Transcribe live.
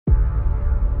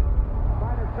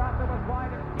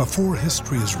Before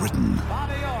history is written,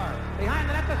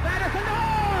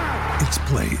 it's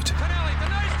played.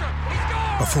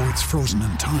 Before it's frozen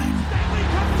in time,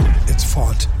 it's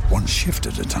fought one shift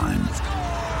at a time.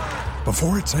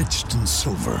 Before it's etched in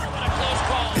silver,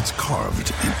 it's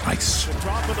carved in ice.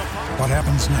 What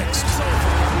happens next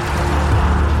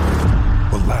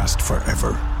will last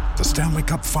forever. The Stanley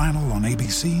Cup Final on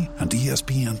ABC and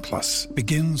ESPN Plus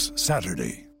begins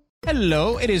Saturday.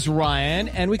 Hello, it is Ryan,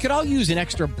 and we could all use an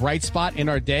extra bright spot in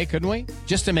our day, couldn't we?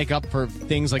 Just to make up for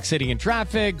things like sitting in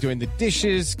traffic, doing the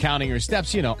dishes, counting your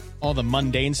steps, you know, all the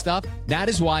mundane stuff. That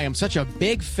is why I'm such a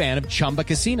big fan of Chumba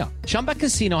Casino. Chumba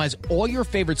Casino has all your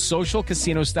favorite social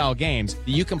casino-style games that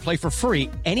you can play for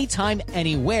free anytime,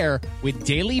 anywhere with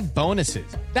daily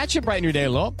bonuses. That should brighten your day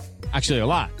a little. Actually, a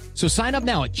lot. So sign up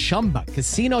now at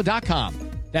ChumbaCasino.com.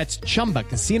 That's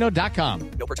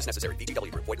ChumbaCasino.com. No purchase necessary.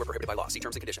 VGW Group. Void where prohibited by law. See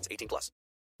terms and conditions. 18+.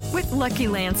 With Lucky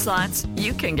Land Slots,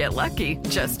 you can get lucky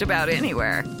just about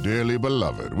anywhere. Dearly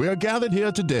beloved, we are gathered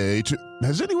here today to...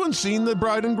 Has anyone seen the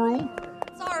bride and groom?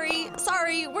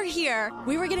 Sorry, we're here.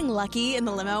 We were getting lucky in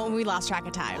the limo and we lost track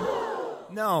of time.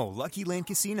 No, Lucky Land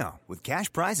Casino. With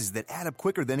cash prizes that add up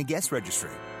quicker than a guest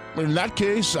registry. In that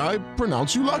case, I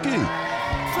pronounce you lucky.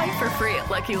 Play for free at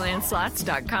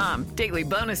LuckyLandSlots.com. Daily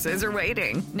bonuses are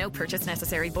waiting. No purchase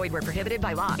necessary. Void where prohibited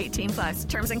by law. 18+.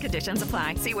 Terms and conditions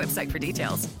apply. See website for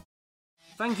details.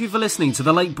 Thank you for listening to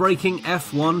the Late Breaking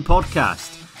F1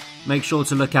 podcast. Make sure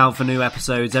to look out for new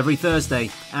episodes every Thursday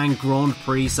and Grand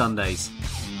Prix Sundays.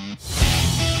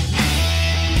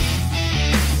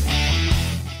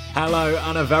 Hello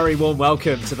and a very warm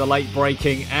welcome to the Late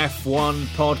Breaking F1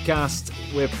 podcast.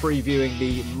 We're previewing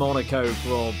the Monaco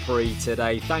Grand Prix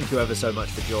today. Thank you ever so much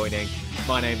for joining.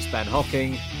 My name's Ben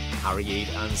Hocking, Harry Eade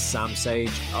and Sam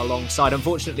Sage alongside.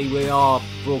 Unfortunately, we are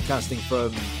broadcasting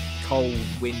from cold,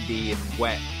 windy and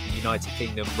wet United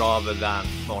Kingdom rather than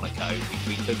Monaco.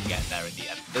 We couldn't get there in the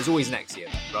end. There's always next year,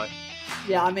 right?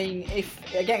 Yeah, I mean, if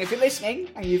you're listening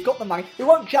and you've got the money, we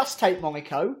won't just take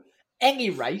Monaco, any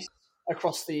race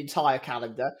across the entire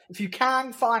calendar. If you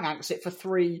can finance it for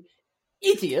 3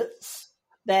 idiots,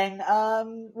 then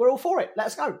we're all for it.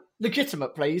 Let's go.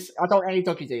 Legitimate, please. I don't want any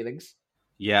dodgy dealings.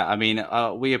 Yeah, I mean,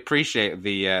 we appreciate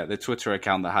the Twitter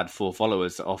account that had 4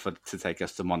 followers that offered to take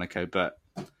us to Monaco, but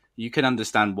you can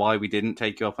understand why we didn't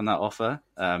take you up on that offer.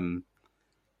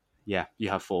 Yeah, you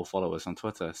have 4 followers on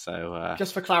Twitter, so...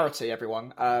 Just for clarity,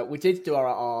 everyone, we did do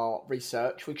our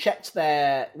research. We checked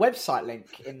their website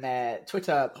link in their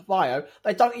Twitter bio.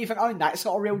 They don't even own that. It's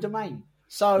not a real domain.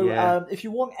 So Yeah. If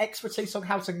you want expertise on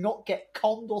how to not get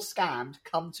conned or scammed,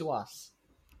 come to us.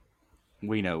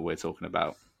 We know what we're talking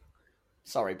about.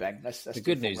 Sorry, Ben. Let's the do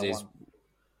good news Formula is... One.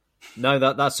 No,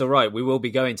 that's all right. We will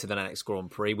be going to the next Grand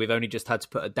Prix. We've only just had to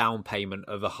put a down payment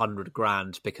of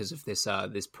 $100,000 because of this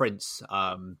this prince.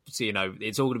 So you know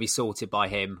it's all going to be sorted by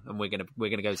him, and we're gonna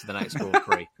go to the next Grand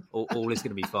Prix. all is going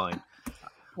to be fine.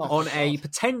 On a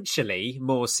potentially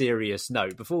more serious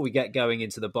note, before we get going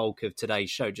into the bulk of today's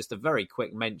show, just a very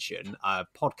quick mention: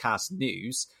 podcast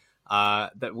news.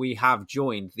 That we have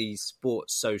joined the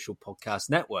Sports Social Podcast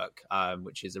Network,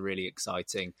 which is a really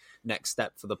exciting next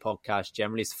step for the podcast.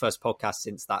 Generally, it's the first podcast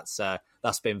since that's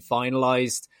been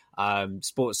finalised.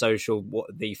 Sports Social,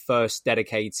 the first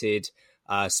dedicated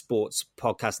sports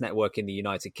podcast network in the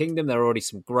United Kingdom. There are already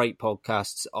some great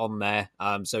podcasts on there,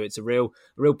 so it's a real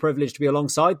privilege to be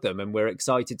alongside them, and we're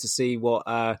excited to see what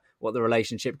the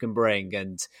relationship can bring.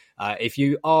 And if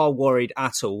you are worried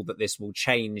at all that this will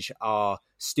change our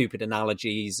stupid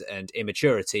analogies and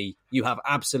immaturity, you have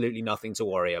absolutely nothing to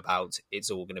worry about. It's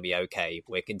all going to be okay.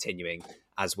 We're continuing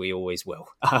as we always will.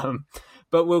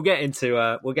 But we'll get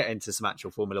into some actual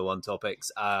Formula One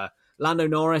topics. Lando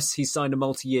Norris, he's signed a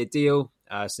multi-year deal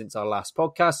since our last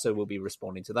podcast, so we'll be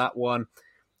responding to that one.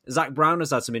 Zach Brown has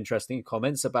had some interesting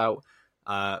comments about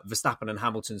Verstappen and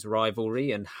Hamilton's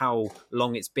rivalry and how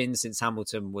long it's been since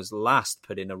Hamilton was last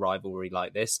put in a rivalry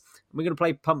like this. And we're going to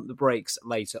play Pump the Brakes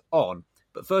later on.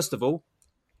 But first of all,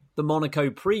 the Monaco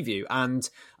preview, and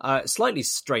slightly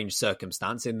strange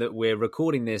circumstance in that we're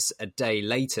recording this a day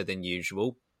later than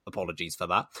usual. Apologies for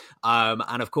that.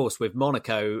 And of course, with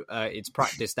Monaco, it's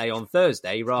practice day on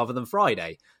Thursday rather than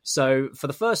Friday. So for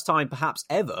the first time, perhaps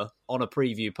ever, on a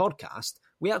preview podcast,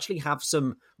 we actually have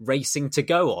some racing to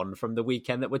go on from the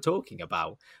weekend that we're talking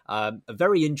about. A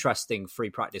very interesting free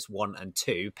practice 1 and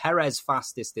 2. Perez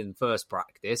fastest in first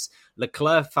practice.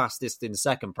 Leclerc fastest in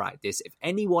second practice. If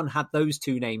anyone had those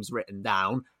 2 names written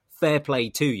down, fair play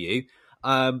to you.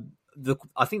 I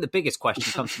think the biggest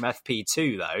question comes from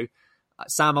FP2, though.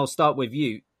 Sam, I'll start with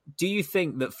you. Do you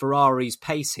think that Ferrari's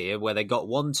pace here, where they got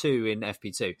 1-2 in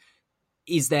FP2,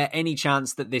 is there any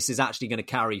chance that this is actually going to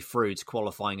carry through to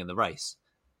qualifying in the race?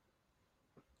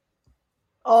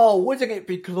 Oh, wouldn't it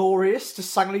be glorious to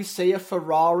suddenly see a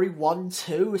Ferrari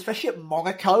 1-2, especially at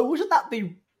Monaco? Wouldn't that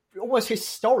be almost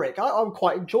historic? I would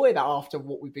quite enjoy that after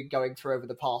what we've been going through over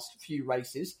the past few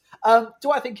races.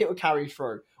 Do I think it will carry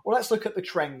through? Well, let's look at the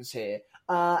trends here.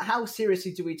 How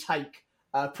seriously do we take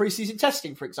pre-season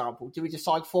testing, for example? Do we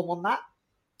decide form on that?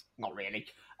 Not really.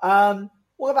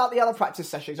 What about the other practice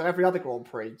sessions on every other Grand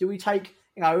Prix? Do we take,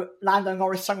 Lando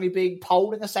Norris suddenly being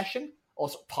pole in a session? Or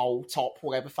pole, top,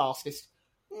 whatever, fastest?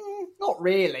 Not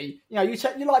really.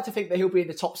 You like to think that he'll be in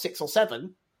the top 6 or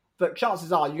 7, but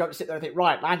chances are you don't sit there and think,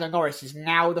 right, Lando Norris is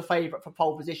now the favourite for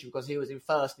pole position because he was in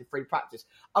first in free practice.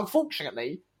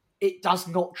 Unfortunately, it does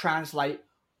not translate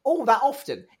all that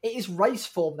often. It is race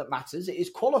form that matters. It is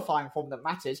qualifying form that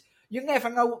matters. You never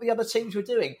know what the other teams were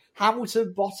doing.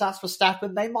 Hamilton, Bottas,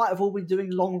 Verstappen, they might have all been doing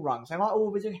long runs. They might have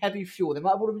all been doing heavy fuel. They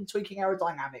might have all been tweaking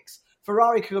aerodynamics.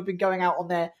 Ferrari could have been going out on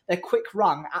their quick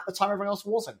run at the time everyone else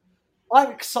wasn't.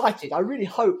 I'm excited. I really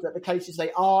hope that the case is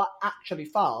they are actually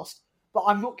fast, but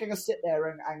I'm not going to sit there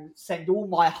and send all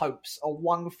my hopes on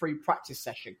one free practice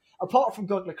session. Apart from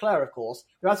God Leclerc, of course,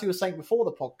 who, as we were saying before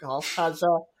the podcast, has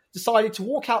decided to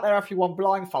walk out there FP1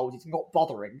 blindfolded and not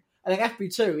bothering. And then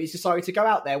FP2, he's decided to go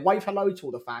out there, wave hello to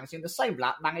all the fans, and in the same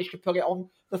lap managed to put it on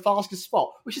the fastest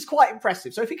spot, which is quite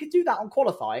impressive. So if he could do that on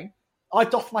qualifying, I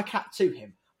doff my cap to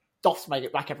him. Doff's made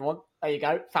it back, everyone. There you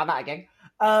go. Found that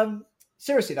again.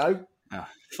 Seriously, though.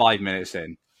 5 minutes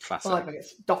in. Classic. 5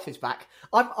 minutes. Doff is back.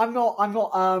 I'm not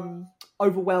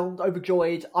overwhelmed,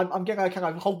 overjoyed. I'm going to kind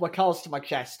of hold my cards to my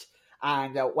chest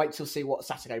and wait till see what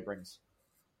Saturday brings.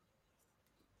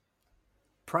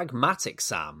 Pragmatic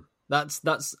Sam.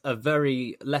 That's a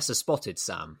very lesser spotted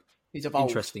Sam. He's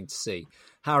evolved. Interesting to see.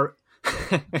 Harry,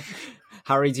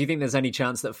 do you think there's any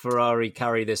chance that Ferrari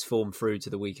carry this form through to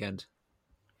the weekend?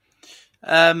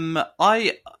 I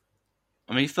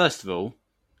mean, first of all,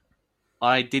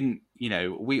 I didn't. We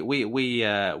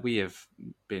have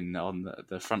been on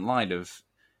the front line of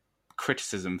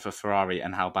criticism for Ferrari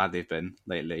and how bad they've been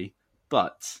lately,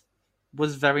 but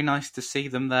was very nice to see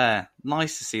them there.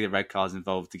 Nice to see the red cars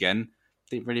involved again.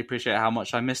 Didn't really appreciate how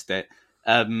much I missed it.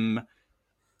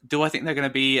 Do I think they're going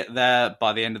to be there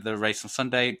by the end of the race on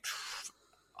Sunday?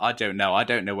 I don't know. I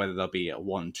don't know whether they'll be at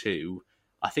 1-2.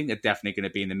 I think they're definitely going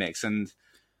to be in the mix. And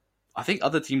I think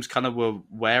other teams kind of were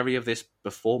wary of this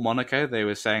before Monaco. They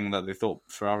were saying that they thought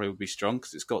Ferrari would be strong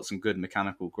because it's got some good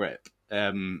mechanical grip,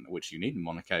 which you need in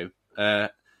Monaco.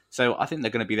 So I think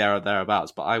they're going to be there or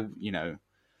thereabouts. But I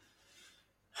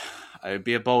would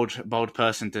be a bold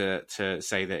person to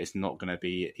say that it's not going to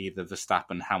be either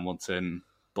Verstappen, Hamilton,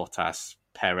 Bottas,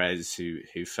 Perez who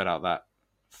fill out that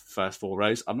first 4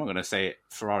 rows. I'm not going to say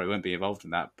Ferrari won't be involved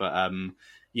in that, but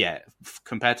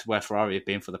compared to where Ferrari have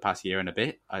been for the past year and a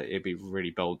bit, it'd be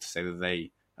really bold to say that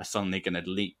they are suddenly going to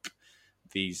leap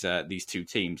these 2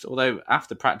 teams. Although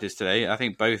after practice today, I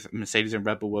think both Mercedes and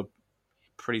Red Bull were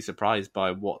pretty surprised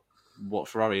by what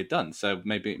Ferrari had done. So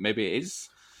maybe it is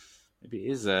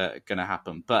going to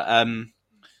happen. But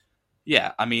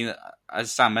I mean,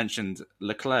 as Sam mentioned,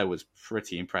 Leclerc was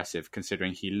pretty impressive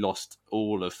considering he lost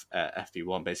all of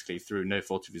FP1 basically through no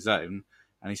fault of his own.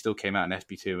 And he still came out in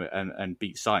FP2 and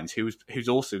beat Sainz, who's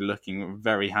also looking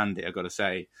very handy, I've got to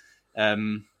say.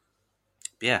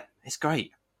 It's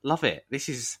great. Love it.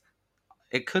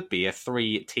 It could be a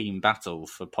 3-team battle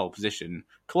for pole position.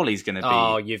 Quali's going to be...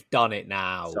 Oh, you've done it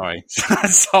now. Sorry.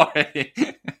 Sorry.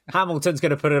 Hamilton's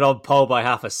going to put it on pole by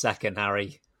half a second,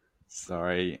 Harry.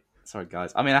 Sorry,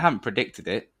 guys. I mean, I haven't predicted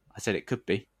it. I said it could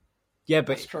be. Yeah,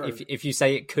 but if you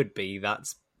say it could be,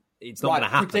 it's not going to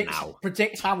happen now.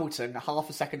 Predict Hamilton half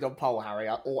a second on pole, Harry,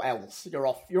 or else you're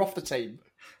off. You're off the team.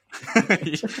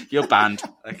 You're banned.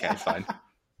 Okay, fine.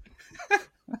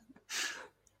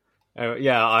 I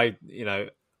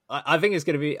think it's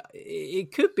going to be.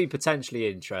 It could be potentially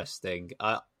interesting.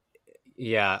 Do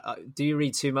you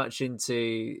read too much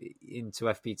into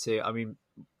FP2? I mean,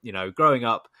 growing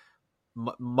up,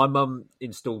 my mum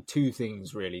installed 2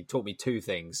 things. Really, taught me 2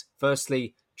 things.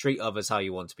 Firstly, treat others how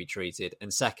you want to be treated,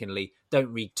 and secondly, don't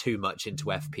read too much into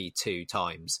FP2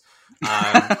 times.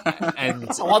 And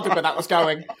I wondered where that was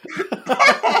going.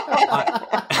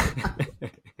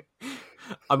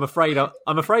 I'm afraid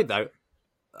though,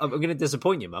 I'm going to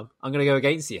disappoint you, Mum. I'm going to go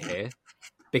against you here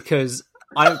because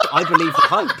I believe the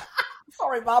hype.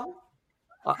 Sorry, Mum.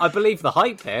 I believe the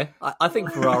hype here. I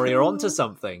think Ferrari are onto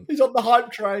something. He's on the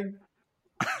hype train.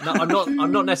 No,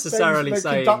 I'm not necessarily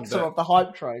saying the conductor of the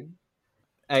hype train.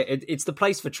 It's the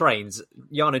place for trains.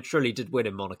 Jarno Trulli did win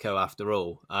in Monaco after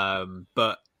all.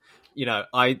 But,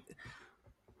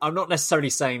 I'm not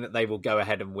necessarily saying that they will go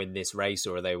ahead and win this race,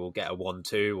 or they will get a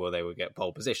 1-2, or they will get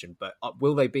pole position. But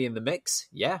will they be in the mix?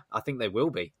 Yeah, I think they will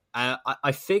be.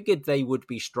 I figured they would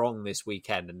be strong this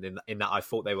weekend, and in that I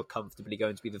thought they were comfortably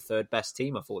going to be the third best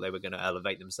team. I thought they were going to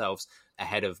elevate themselves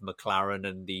ahead of McLaren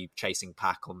and the chasing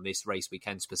pack on this race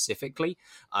weekend specifically.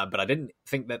 But I didn't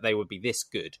think that they would be this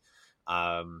good.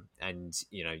 And,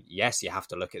 yes, you have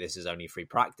to look at this as only free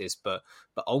practice, but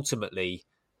ultimately,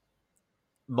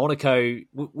 Monaco,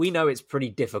 we know it's pretty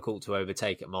difficult to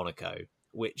overtake at Monaco,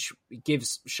 which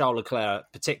gives Charles Leclerc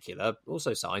particular,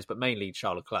 also Sainz, but mainly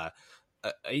Charles Leclerc,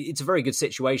 it's a very good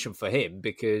situation for him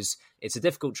because it's a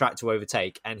difficult track to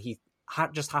overtake, and he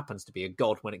just happens to be a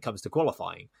god when it comes to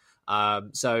qualifying.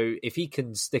 So if he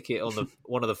can stick it on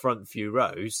one of the front few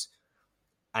rows,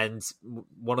 and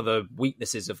one of the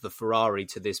weaknesses of the Ferrari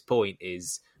to this point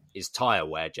is tyre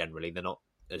wear. Generally, they're not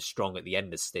as strong at the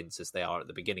end of stints as they are at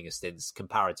the beginning of stints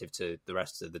comparative to the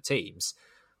rest of the teams.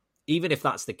 Even if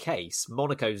that's the case,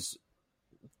 Monaco's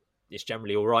is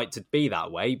generally all right to be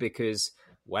that way, because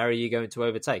where are you going to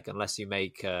overtake unless you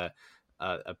make a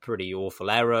pretty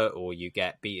awful error or you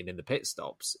get beaten in the pit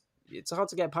stops? It's hard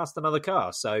to get past another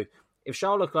car. So if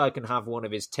Charles Leclerc can have one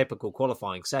of his typical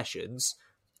qualifying sessions,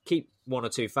 keep one or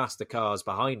two faster cars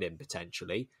behind him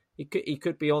potentially, he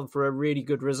could be on for a really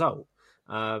good result.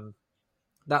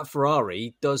 That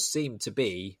Ferrari does seem to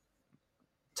be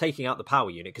taking out the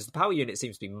power unit, because the power unit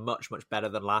seems to be much, much better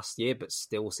than last year, but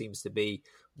still seems to be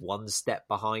one step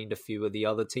behind a few of the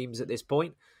other teams at this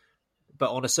point.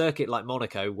 But on a circuit like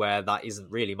Monaco, where that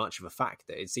isn't really much of a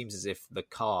factor, it seems as if the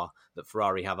car that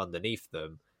Ferrari have underneath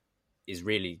them is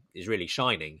really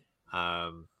shining.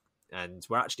 And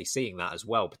we're actually seeing that as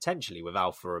well, potentially with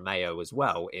Alfa Romeo as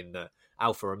well, in that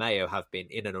Alfa Romeo have been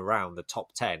in and around the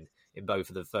top 10 in both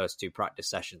of the first two practice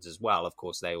sessions as well. Of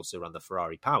course, they also run the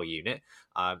Ferrari power unit.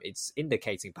 It's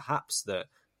indicating perhaps that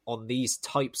on these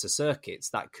types of circuits,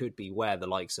 that could be where the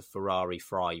likes of Ferrari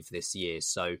thrive this year.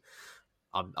 So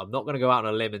I'm not going to go out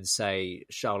on a limb and say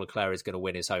Charles Leclerc is going to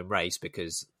win his home race,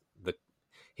 because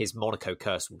his Monaco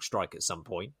curse will strike at some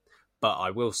point. But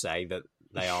I will say that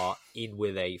they are in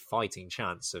with a fighting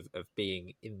chance of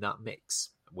being in that mix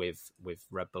with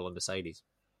Red Bull and Mercedes.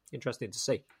 Interesting to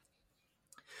see.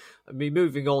 I mean,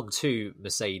 moving on to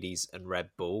Mercedes and Red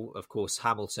Bull, of course,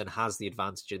 Hamilton has the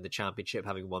advantage in the championship,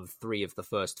 having won 3 of the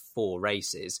first 4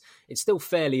 races. It's still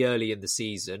fairly early in the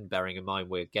season, bearing in mind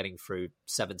we're getting through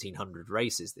 1,700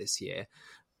 races this year.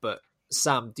 But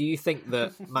Sam, do you think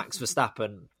that Max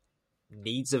Verstappen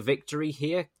needs a victory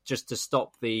here just to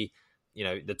stop the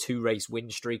 2-race win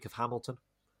streak of Hamilton?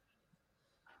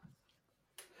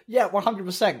 Yeah,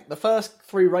 100%. The first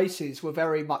 3 races were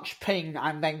very much ping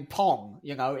and then pong.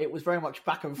 It was very much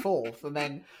back and forth. And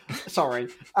then,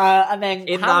 and then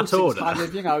in Hamilton that order, kind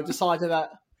of, decided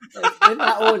that in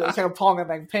that order, it's like pong and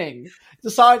then ping.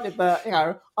 Decided that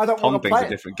I don't want to play. Pong a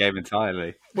different game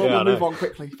entirely. We'll move on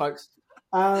quickly, folks.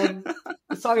 Decided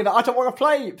that I don't want to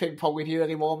play ping pong with you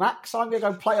anymore, Max. I'm going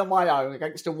to go play on my own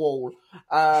against a wall,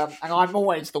 and I'm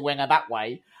always the winner that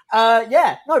way.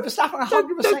 Verstappen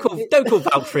 100%. Don't call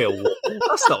Valtteri a wall.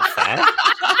 That's not fair.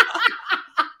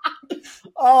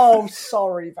 Oh,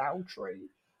 sorry, Valtteri.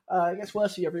 It gets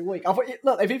worse for you every week.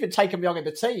 Look, they've even taken me on in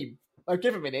the team. They've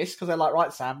given me this because they're like,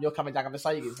 right, Sam, you're coming down a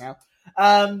Mercedes now.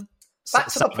 Back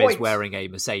to the point. Sam is wearing a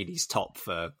Mercedes top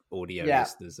for audio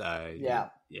listeners. Yeah.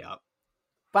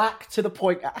 Back to the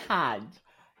point at hand.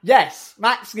 Yes,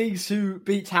 Max needs to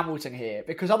beat Hamilton here,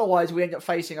 because otherwise we end up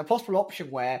facing a possible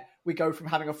option where we go from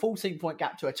having a 14-point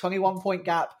gap to a 21-point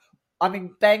gap. I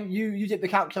mean, Ben, you did the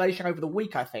calculation over the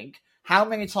week, I think. How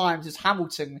many times has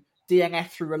Hamilton DNF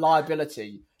through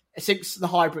reliability since the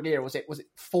hybrid era? Was it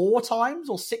 4 times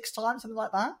or 6 times, something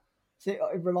like that? Is it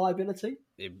reliability?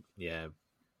 It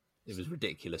was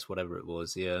ridiculous, whatever it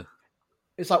was, yeah.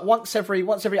 It's like once every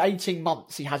 18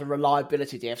 months he has a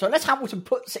reliability DNF. So unless Hamilton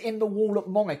puts it in the wall at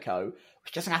Monaco,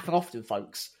 which doesn't happen often,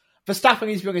 folks, Verstappen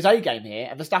needs to bring his A game here,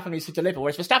 and Verstappen needs to deliver.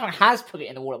 Whereas Verstappen has put it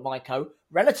in the wall at Monaco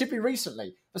relatively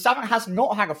recently. Verstappen has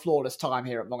not had a flawless time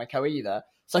here at Monaco either.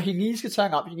 So he needs to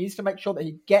turn up. He needs to make sure that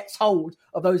he gets hold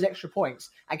of those extra points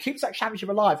and keeps that championship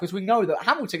alive, because we know that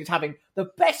Hamilton is having the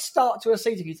best start to a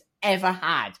season he's ever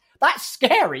had. That's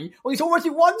scary. Well, he's already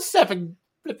won 7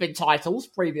 flipping titles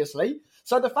previously.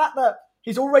 So the fact that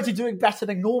he's already doing better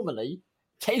than normally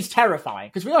is terrifying,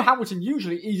 because we know Hamilton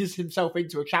usually eases himself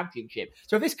into a championship.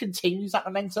 So if this continues that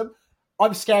momentum,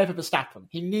 I'm scared for Verstappen.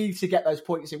 He needs to get those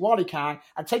points in while he can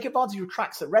and take advantage of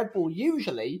tracks that Red Bull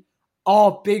usually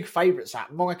are big favourites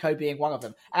at, Monaco being one of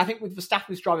them. And I think with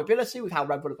Verstappen's drivability, with how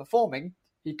Red Bull are performing,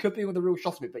 he could be with a real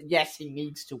shot of it. But yes, he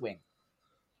needs to win.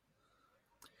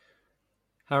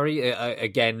 Harry,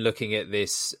 again, looking at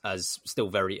this as still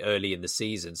very early in the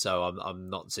season, so I'm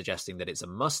not suggesting that it's a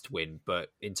must-win, but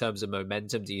in terms of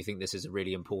momentum, do you think this is a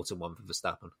really important one for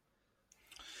Verstappen?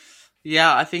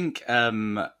 Yeah, I think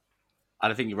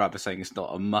you're right by saying it's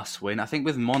not a must-win. I think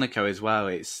with Monaco as well,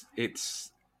 it's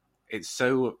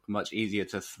so much easier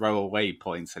to throw away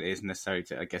points than it is necessary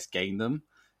to, I guess, gain them.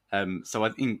 So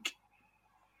I think,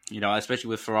 especially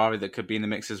with Ferrari that could be in the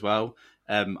mix as well,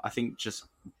 I think just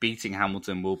beating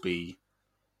Hamilton will be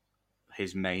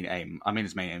his main aim. I mean,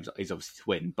 his main aim is obviously to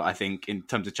win, but I think in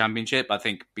terms of championship, I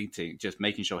think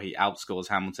making sure he outscores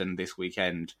Hamilton this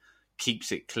weekend,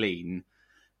 keeps it clean,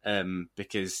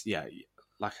 because,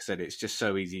 like I said, it's just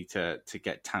so easy to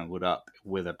get tangled up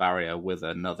with a barrier, with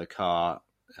another car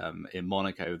in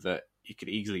Monaco, that you could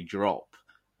easily drop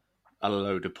a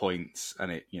load of points,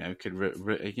 and it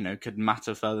could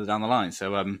matter further down the line.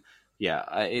 So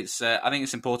it's I think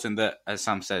it's important that, as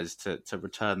Sam says, to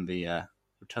return the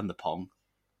pong.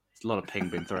 There's a lot of ping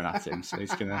being thrown at him, so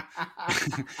he's gonna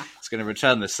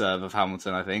return the serve of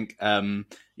Hamilton. I think.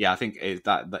 I think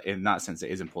that in that sense, it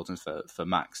is important for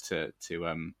Max to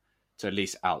at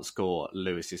least outscore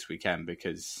Lewis this weekend,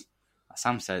 because, as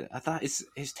Sam said,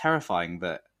 it's terrifying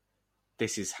that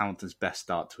this is Hamilton's best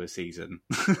start to a season.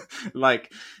 That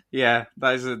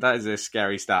is a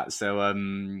scary stat. So,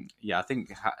 I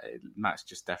think Max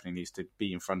just definitely needs to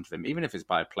be in front of him, even if it's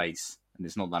by a place and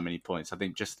it's not that many points. I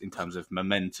think just in terms of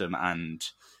momentum and,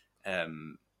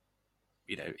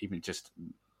 even just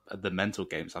the mental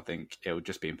games, I think it would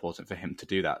just be important for him to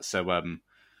do that. So,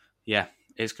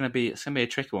 it's going to be a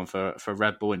tricky one for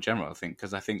Red Bull in general, I think,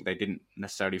 because I think they didn't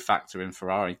necessarily factor in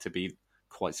Ferrari to be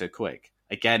quite so quick.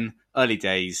 Again, early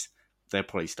days, they'll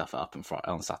probably stuff it up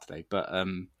on Saturday. But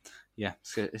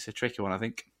it's a tricky one, I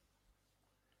think.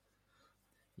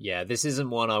 Yeah, this isn't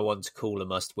one I want to call a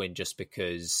must-win just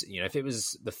because, if it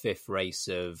was the fifth race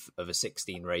of a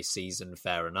 16-race season,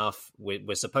 fair enough.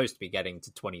 We're supposed to be getting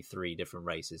to 23 different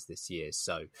races this year.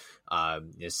 So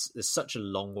there's such a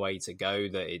long way to go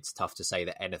that it's tough to say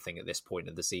that anything at this point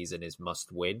of the season is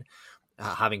must-win.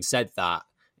 Having said that,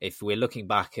 if we're looking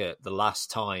back at the last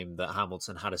time that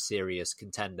Hamilton had a serious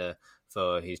contender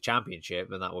for his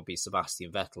championship, and that would be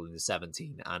Sebastian Vettel in the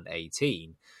 17 and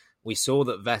 18, we saw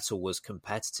that Vettel was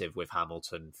competitive with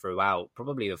Hamilton throughout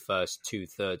probably the first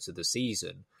 2/3 of the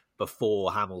season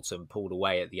before Hamilton pulled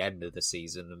away at the end of the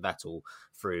season, and Vettel,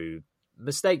 through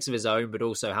mistakes of his own, but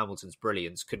also Hamilton's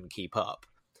brilliance, couldn't keep up.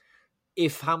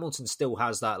 If Hamilton still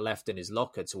has that left in his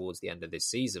locker towards the end of this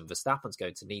season, Verstappen's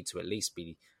going to need to at least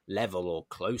be level or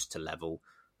close to level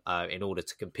in order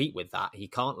to compete with that. He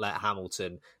can't let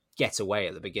Hamilton get away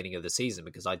at the beginning of the season,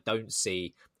 because I don't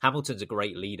see... Hamilton's a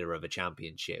great leader of a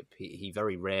championship. He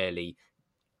very rarely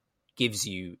gives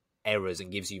you errors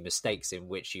and gives you mistakes in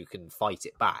which you can fight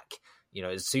it back.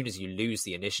 As soon as you lose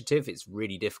the initiative, it's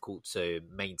really difficult to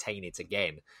maintain it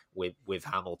again with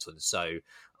Hamilton. So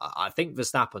I think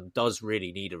Verstappen does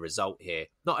really need a result here,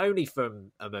 not only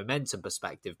from a momentum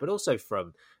perspective, but also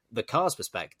from the car's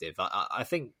perspective. I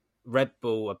think Red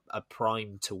Bull are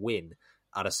primed to win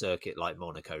at a circuit like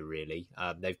Monaco, really.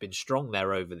 They've been strong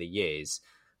there over the years.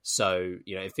 So,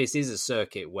 if this is a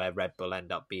circuit where Red Bull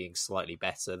end up being slightly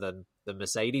better than the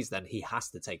Mercedes, then he has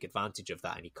to take advantage of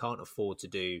that, and he can't afford to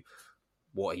do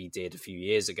what he did a few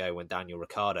years ago when Daniel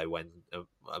Ricciardo went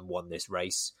and won this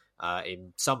race,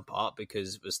 in some part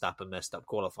because Verstappen messed up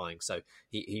qualifying. So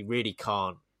he really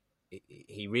can't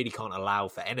allow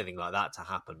for anything like that to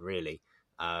happen, really.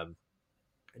 And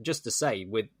just to say,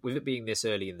 with it being this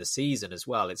early in the season as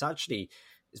well, it's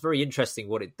very interesting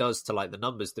what it does to the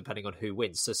numbers depending on who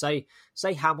wins. So say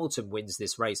Hamilton wins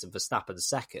this race and Verstappen's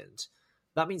second.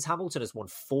 That means Hamilton has won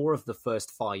 4 of the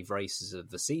first 5 races of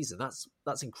the season.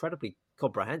 That's incredibly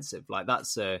comprehensive.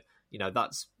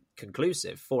 That's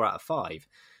conclusive. 4 out of 5.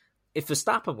 If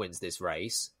Verstappen wins this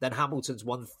race, then Hamilton's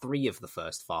won 3 of the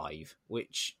first 5,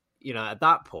 which, at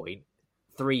that point,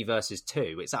 3 versus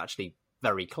 2, it's actually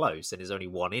very close and there's only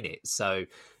 1 in it. So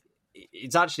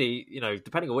it's actually,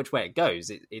 depending on which way it goes,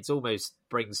 it almost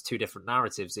brings 2 different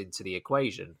narratives into the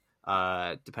equation,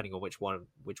 depending on which one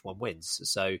wins.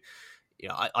 So,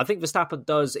 I think Verstappen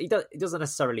he doesn't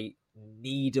necessarily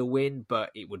need a win, but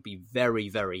it would be very,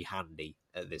 very handy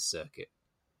at this circuit.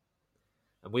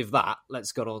 And with that,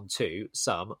 let's get on to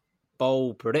some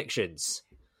bold predictions.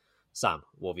 Sam,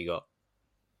 what have you got?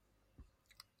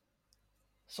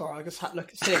 Sorry, I just had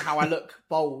seeing how I look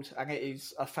bold, and it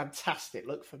is a fantastic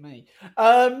look for me.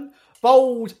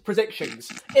 Bold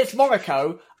predictions. It's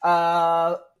Monaco.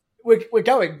 We're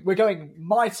going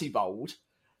mighty bold.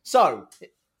 So,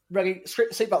 ready?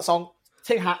 Seatbelts on,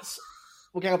 tin hats,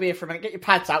 We're going to be here for a minute. Get your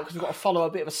pads out because we've got to follow a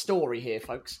bit of a story here,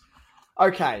 folks.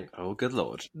 Okay. Oh, good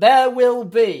lord. There will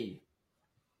be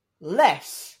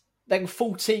less than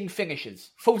 16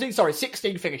 finishes.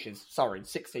 16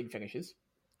 finishes.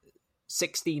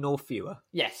 16 or fewer?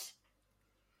 Yes.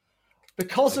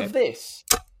 Because of this,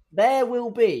 there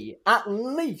will be at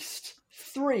least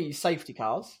 3 safety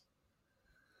cars.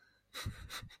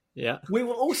 Yeah. We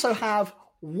will also have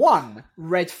 1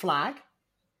 red flag.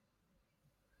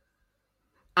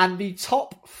 And the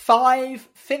top 5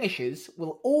 finishes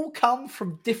will all come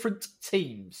from different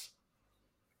teams.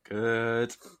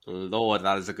 Good lord,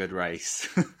 that is a good race.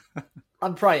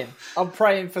 I'm praying. I'm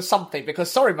praying for something because,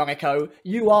 sorry, Monaco,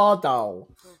 you are dull.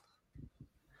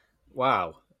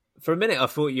 Wow. For a minute, I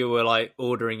thought you were like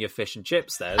ordering your fish and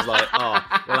chips there. It's like,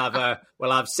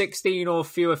 we'll have 16 or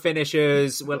fewer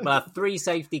finishers. We'll have 3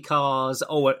 safety cars.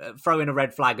 Oh, throw in a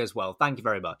red flag as well. Thank you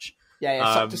very much.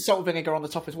 Yeah. Just salt and vinegar on the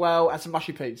top as well, and some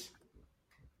mushy peas.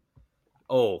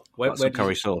 Oh, where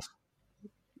curry sauce.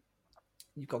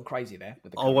 You've gone crazy there.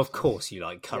 With the of sauce. course you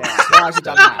like curry Yeah, sauce. why have you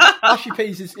done that? Mushy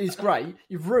peas is great.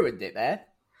 You've ruined it there.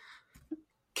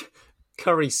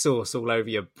 Curry sauce all over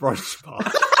your brunch bar.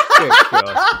 Good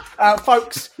God.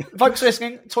 Folks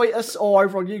listening, tweet us or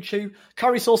over on YouTube.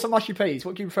 Curry sauce and mushy peas.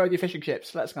 What do you prefer with your fish and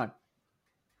chips? Let us know.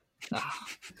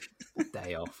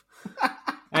 Day off.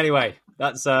 Anyway,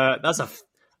 that's I was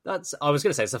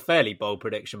going to say it's a fairly bold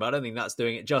prediction, but I don't think that's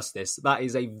doing it justice. That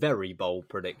is a very bold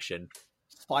prediction.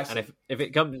 Spicy. And if it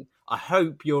comes, I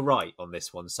hope you're right on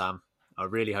this one, Sam. I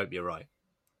really hope you're right.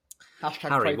 Hashtag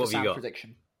Harry, pray what for have you Sam got?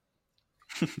 prediction.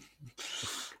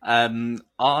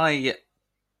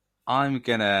 I'm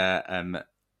gonna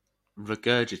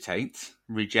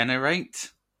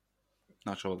regenerate.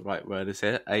 Not sure what the right word is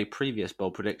here. A previous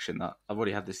bold prediction that I've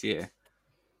already had this year.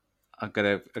 I'm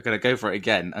gonna go for it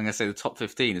again. I'm gonna say the top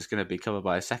 15 is gonna be covered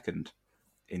by a second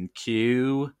in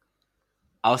Q.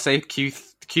 I'll say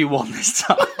Q1 this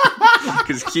time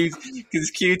because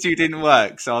Q2 didn't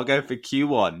work. So I'll go for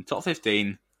Q1. Top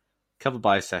 15 covered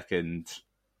by a second.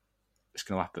 It's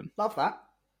gonna happen. Love that.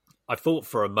 I thought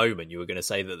for a moment you were going to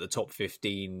say that the top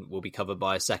 15 will be covered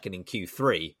by a second in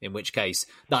Q3, in which case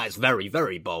that is very,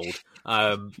 very bold.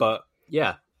 But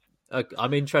yeah,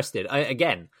 I'm interested. I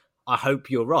hope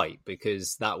you're right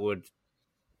because that would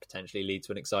potentially lead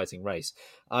to an exciting race.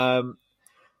 You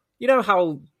know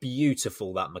how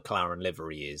beautiful that McLaren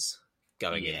livery is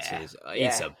going into?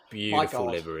 It's a beautiful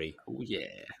livery. Oh, yeah.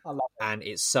 I love it. And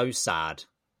it's so sad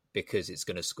because it's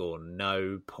going to score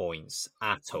no points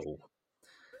at all.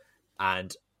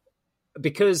 And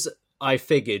because I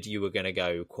figured you were going to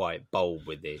go quite bold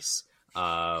with this,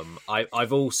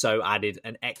 I've also added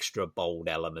an extra bold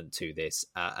element to this,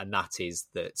 and that is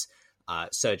that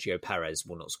Sergio Perez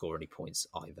will not score any points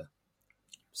either.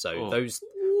 So those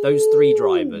 3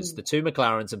 drivers, the 2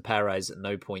 McLarens and Perez,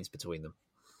 no points between them.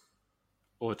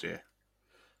 Oh dear.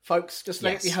 Folks, just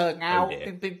let it be heard now.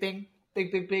 Bing, bing, bing.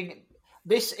 Bing, bing, bing.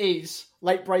 This is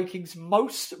Late Breaking's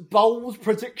most bold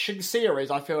prediction series,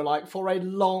 I feel like, for a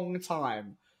long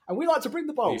time. And we like to bring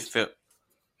the bold.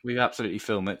 We've absolutely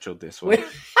Phil Mitchell'd this one.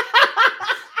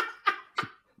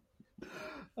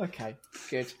 Okay,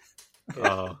 good.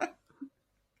 Oh.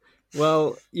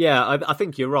 Well, yeah, I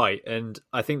think you're right. And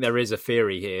I think there is a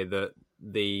theory here that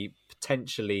the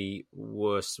potentially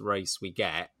worse race we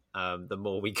get, the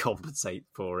more we compensate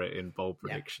for it in bold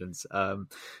predictions. Well,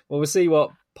 we'll see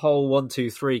what poll 1,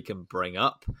 2, 3 can bring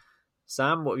up.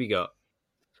 Sam, what have you got?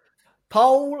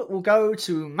 Poll will go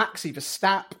to Maxi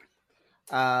Verstappen.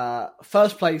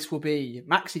 First place will be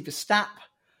Maxi Verstappen.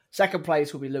 Second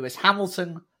place will be Lewis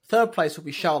Hamilton. Third place will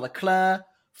be Charles Leclerc.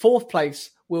 Fourth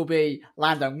place will be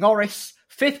Lando Norris.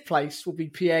 Fifth place will be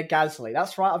Pierre Gasly.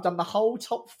 That's right, I've done the whole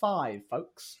top 5,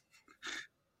 folks.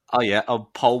 Oh yeah, a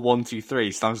poll 1, 2,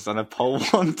 3. Sam's done a poll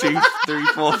 1, 2, 3,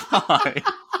 4, 5.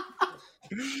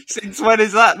 Since when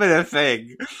has that been a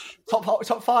thing? Top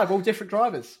 5, all different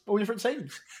drivers, all different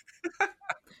teams.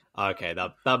 Okay,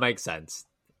 that makes sense.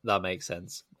 That makes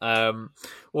sense. What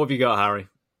have you got, Harry?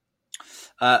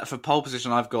 For pole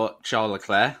position, I've got Charles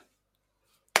Leclerc.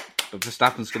 But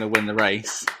Verstappen's going to win the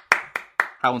race.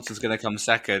 Hamilton's going to come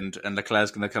second, and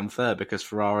Leclerc's going to come third because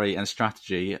Ferrari and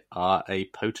strategy are a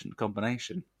potent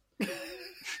combination.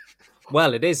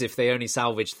 Well, it is if they only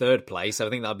salvage third place. I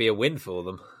think that'd be a win for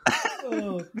them.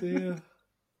 Oh dear.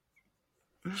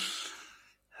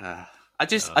 I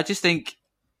just think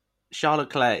Charles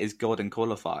Leclerc is good in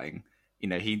qualifying. You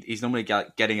know, he's normally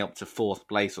getting up to 4th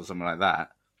place or something like that.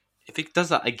 If he does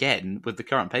that again with the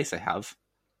current pace they have,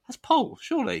 that's pole,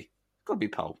 surely. Got to be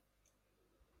pole.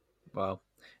 Well,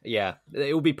 yeah,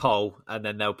 it will be pole, and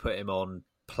then they'll put him on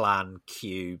plan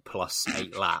Q plus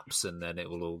 8 laps, and then it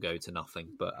will all go to nothing.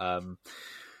 But I'm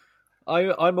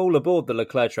all aboard the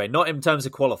Leclerc train, not in terms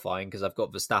of qualifying, because I've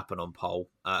got Verstappen on pole,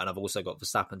 and I've also got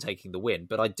Verstappen taking the win,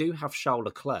 but I do have Charles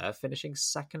Leclerc finishing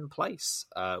second place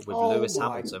with Lewis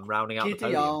Hamilton rounding out the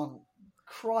podium.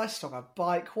 Christ on a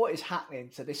bike, what is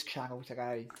happening to this channel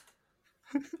today?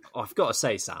 I've got to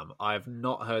say, Sam, I have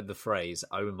not heard the phrase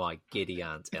 "oh my giddy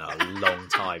aunt" in a long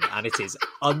time, and it is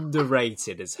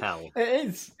underrated as hell. It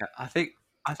is. Yeah, I think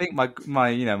my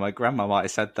grandma might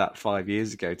have said that 5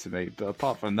 years ago to me, but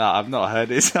apart from that, I've not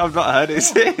heard it. I've not heard it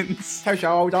since. Tells you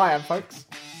how old I am, folks.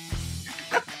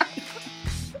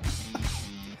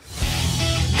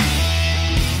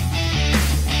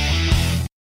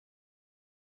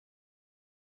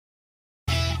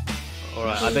 All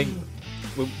right, I think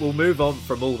we'll move on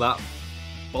from all that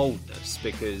boldness,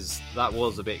 because that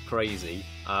was a bit crazy.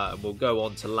 And we'll go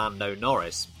on to Lando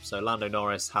Norris. So Lando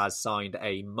Norris has signed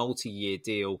a multi-year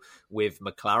deal with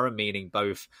McLaren, meaning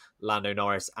both Lando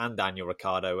Norris and Daniel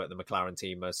Ricciardo at the McLaren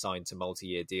team are signed to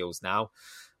multi-year deals now.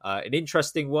 An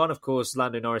interesting one, of course.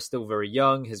 Lando Norris still very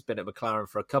young, has been at McLaren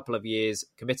for a couple of years,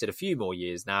 committed a few more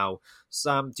years now.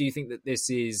 Sam, do you think that this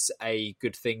is a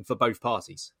good thing for both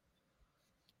parties?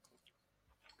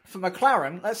 For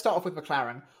McLaren, let's start off with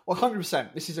McLaren.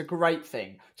 100%, this is a great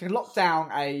thing. To lock down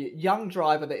a young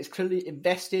driver that is clearly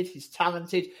invested, he's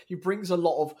talented, he brings a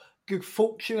lot of good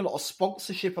fortune, a lot of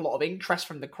sponsorship, a lot of interest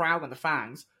from the crowd and the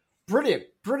fans. Brilliant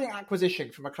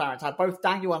acquisition for McLaren to have both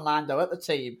Daniel and Lando at the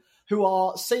team, who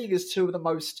are seen as two of the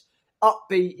most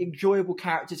upbeat, enjoyable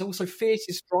characters, also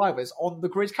fiercest drivers on the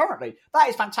grid currently. That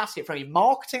is fantastic for any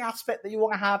marketing aspect that you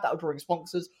want to have, that will bring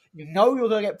sponsors. You know you're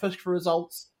going to get pushed for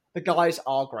results. The guys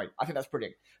are great. I think that's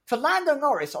brilliant. For Lando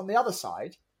Norris on the other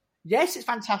side, yes, it's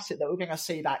fantastic that we're going to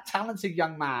see that talented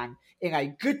young man in a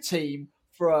good team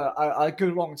for a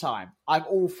good long time. I'm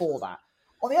all for that.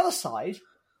 On the other side,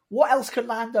 what else can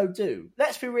Lando do?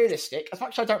 Let's be realistic. As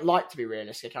much as I don't like to be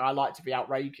realistic and I like to be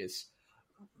outrageous,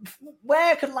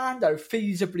 where can Lando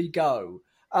feasibly go?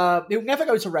 He'll never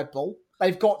go to Red Bull.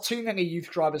 They've got too many youth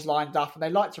drivers lined up and they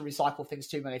like to recycle things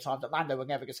too many times that Lando will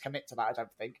never just commit to that, I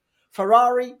don't think.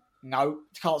 Ferrari, no,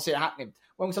 can't see it happening.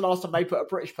 When was the last time they put a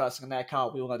British person in their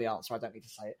car? We all know the answer, I don't need to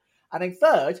say it. And then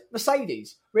third,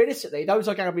 Mercedes. Realistically, those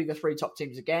are going to be the three top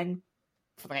teams again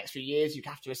for the next few years, you'd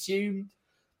have to assume.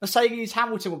 Mercedes,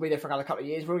 Hamilton will be there for another couple of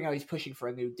years. We know he's pushing for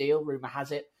a new deal, rumour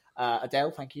has it.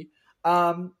 Adele, thank you.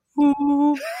 That's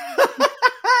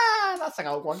an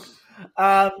old one.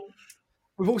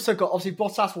 We've also got, obviously,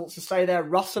 Bottas wants to stay there.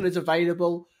 Russell is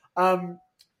available.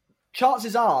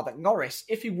 Chances are that Norris,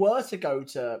 if he were to go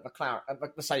to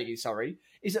Mercedes,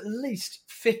 is at least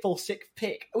fifth or sixth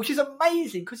pick, which is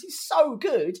amazing because he's so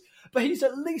good, but he's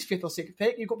at least fifth or sixth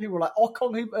pick. You've got people like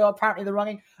Ocon who are apparently in the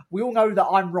running. We all know that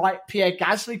I'm right. Pierre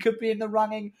Gasly could be in the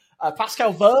running.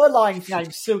 Pascal Wehrlein's name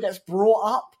still gets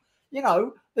brought up. You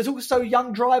know, there's also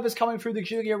young drivers coming through the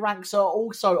junior ranks are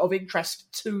also of interest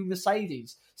to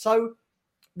Mercedes. So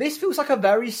this feels like a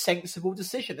very sensible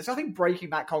decision. There's nothing breaking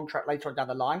that contract later on down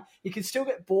the line. He can still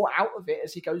get bought out of it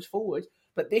as he goes forward,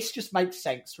 but this just makes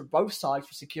sense from both sides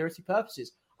for security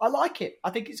purposes. I like it. I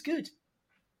think it's good.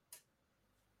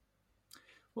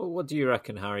 Well, what do you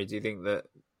reckon, Harry? Do you think that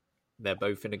they're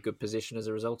both in a good position as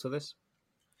a result of this?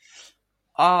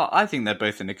 I think they're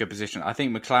both in a good position. I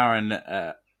think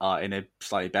McLaren are in a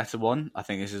slightly better one. I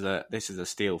think this is a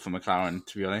steal for McLaren,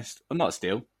 to be honest. Well, not a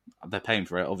steal. They're paying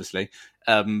for it, obviously,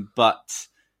 but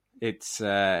it's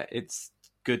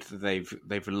good that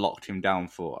they've locked him down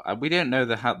for. We don't know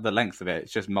the length of it.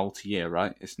 It's just multi-year,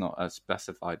 right? It's not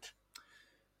specified.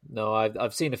 No,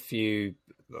 I've seen a few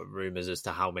rumours as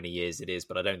to how many years it is,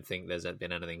 but I don't think there's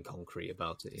been anything concrete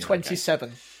about it.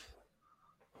 27.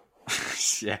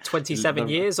 Yeah, 27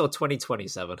 years or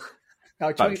 2027?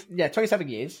 No, 27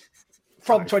 years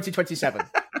from 2027.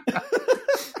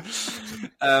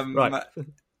 Right.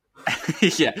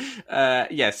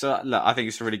 Yeah. So look, I think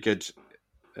it's a really good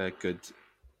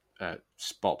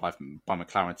spot by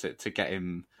McLaren to get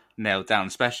him nailed down,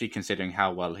 especially considering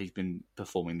how well he's been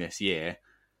performing this year.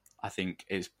 I think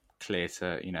it's clear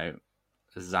to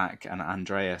Zach and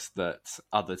Andreas that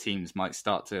other teams might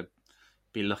start to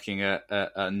be looking at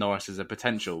Norris as a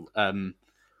potential.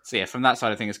 So yeah, from that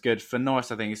side, I think it's good for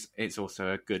Norris. I think it's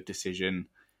also a good decision.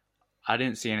 I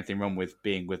didn't see anything wrong with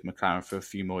being with McLaren for a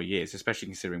few more years, especially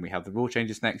considering we have the rule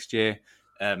changes next year.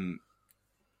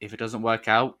 If it doesn't work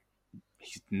out,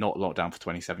 he's not locked down for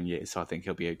 27 years, so I think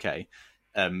he'll be okay.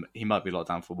 He might be locked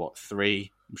down for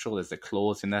 3? I'm sure there's a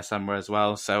clause in there somewhere as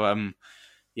well. So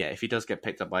yeah, if he does get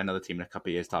picked up by another team in a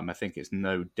couple of years' time, I think it's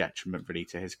no detriment really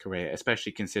to his career,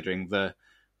 especially considering the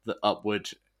the upward,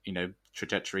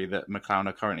 trajectory that McLaren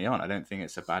are currently on. I don't think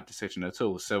it's a bad decision at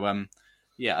all. So,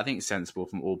 yeah, I think it's sensible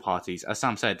from all parties. As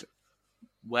Sam said,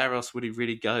 where else would he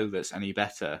really go that's any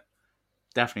better?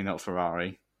 Definitely not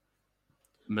Ferrari.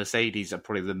 Mercedes are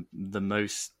probably the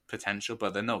most potential,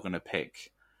 but they're not going to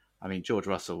pick. I mean, George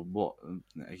Russell.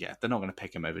 Yeah, they're not going to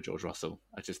pick him over George Russell.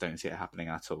 I just don't see it happening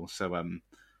at all. So,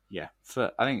 yeah,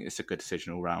 I think it's a good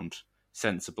decision all round,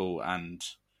 sensible, and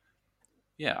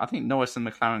yeah, I think Norris and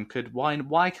McLaren could.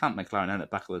 Why can't McLaren end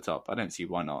it back at the top? I don't see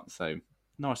why not. So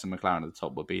Norris and McLaren at the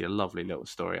top would be a lovely little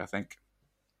story, I think.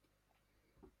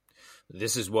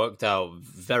 This has worked out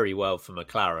very well for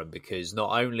McLaren because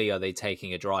not only are they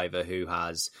taking a driver who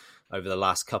has, over the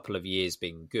last couple of years,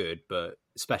 been good, but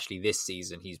especially this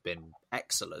season, he's been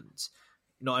excellent.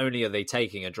 Not only are they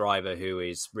taking a driver who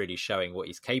is really showing what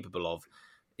he's capable of,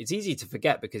 it's easy to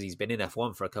forget because he's been in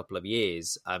F1 for a couple of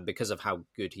years and because of how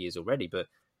good he is already, but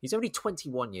he's only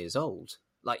 21 years old.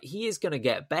 Like, he is going to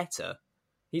get better.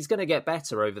 He's going to get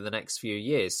better over the next few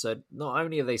years. So not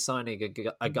only are they signing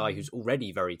a guy who's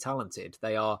already very talented,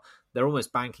 they're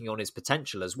almost banking on his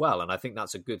potential as well. And I think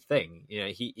that's a good thing.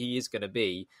 He is going to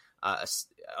be,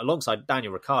 alongside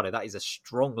Daniel Ricciardo, that is a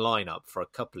strong lineup for a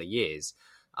couple of years.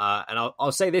 And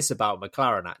I'll say this about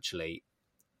McLaren, actually.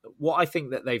 What I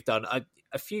think that they've done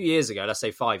a few years ago, let's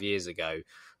say 5 years ago,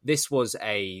 this was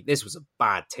a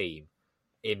bad team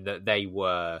in that they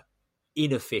were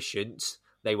inefficient.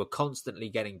 They were constantly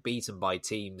getting beaten by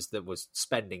teams that was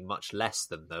spending much less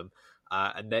than them,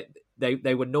 and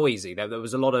they were noisy. There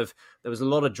was a lot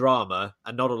of drama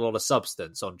and not a lot of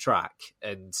substance on track.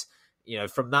 And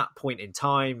from that point in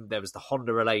time, there was the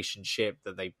Honda relationship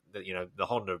the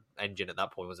Honda engine at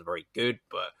that point wasn't very good,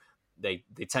 but they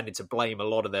tended to blame a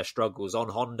lot of their struggles on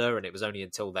Honda, and it was only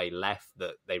until they left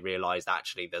that they realised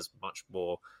actually there's much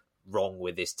more wrong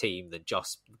with this team than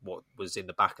just what was in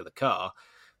the back of the car.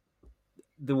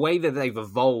 The way that they've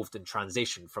evolved and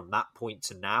transitioned from that point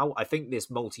to now, I think this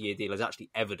multi-year deal is actually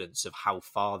evidence of how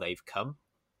far they've come.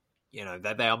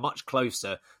 They are much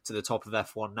closer to the top of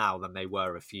F1 now than they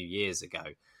were a few years ago.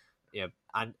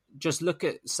 And just look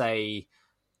at, say,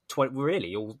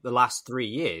 really all the last 3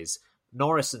 years.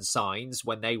 Norris and Sainz,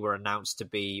 when they were announced to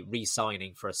be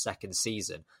re-signing for a second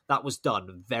season, that was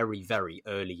done very, very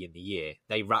early in the year.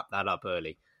 They wrapped that up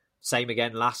early. Same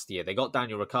again last year. They got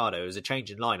Daniel Ricciardo. It was a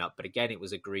change in lineup, but again, it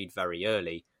was agreed very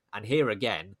early. And here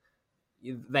again,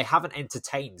 they haven't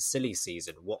entertained silly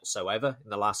season whatsoever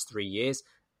in the last 3 years.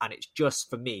 And it just,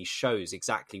 for me, shows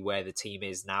exactly where the team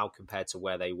is now compared to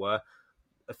where they were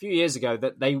a few years ago.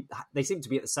 That they seem to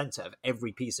be at the centre of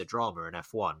every piece of drama in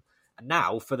F1. And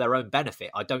now, for their own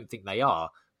benefit, I don't think they are.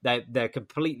 They're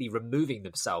completely removing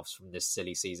themselves from this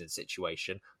silly season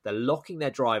situation. They're locking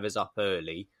their drivers up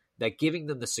early. They're giving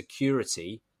them the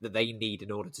security that they need in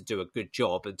order to do a good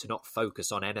job and to not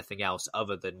focus on anything else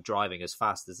other than driving as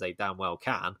fast as they damn well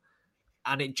can.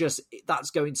 And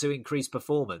that's going to increase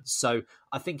performance. So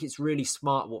I think it's really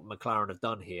smart what McLaren have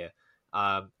done here.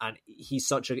 And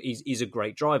he's a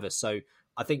great driver. So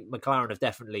I think McLaren have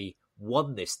definitely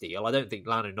won this deal. I don't think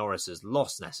Lando Norris has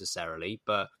lost necessarily,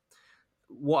 but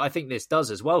what I think this does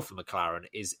as well for McLaren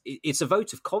is it's a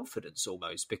vote of confidence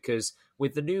almost, because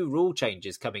with the new rule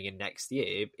changes coming in next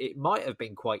year, it might have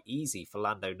been quite easy for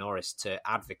Lando Norris to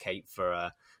advocate for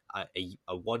a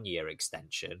 1 year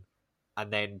extension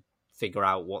and then figure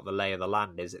out what the lay of the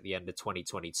land is at the end of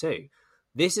 2022.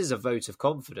 This is a vote of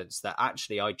confidence that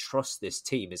actually I trust this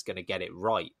team is going to get it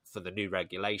right for the new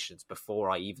regulations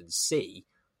before I even see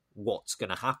what's going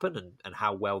to happen and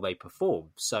how well they perform.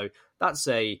 So that's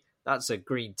a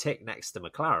green tick next to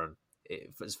McLaren,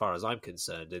 as far as I'm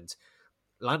concerned. And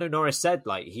Lando Norris said,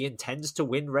 he intends to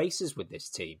win races with this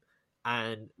team.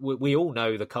 And we all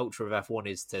know the culture of F1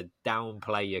 is to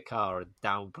downplay your car and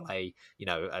downplay,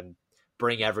 and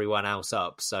bring everyone else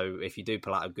up. So if you do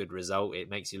pull out a good result, it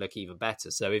makes you look even better.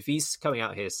 So if he's coming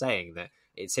out here saying that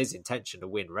it's his intention to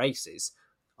win races,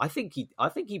 I think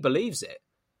he believes it.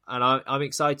 And I'm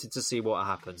excited to see what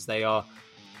happens.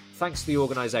 Thanks to the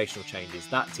organisational changes,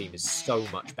 that team is so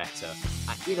much better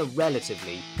and in a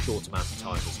relatively short amount of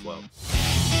time as well.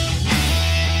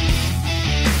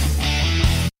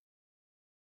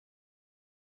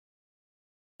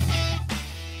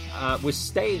 We're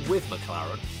staying with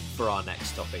McLaren for our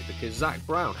next topic because Zak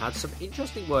Brown had some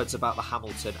interesting words about the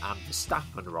Hamilton and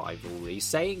Verstappen rivalry,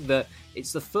 saying that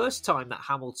it's the first time that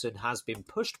Hamilton has been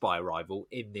pushed by a rival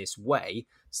in this way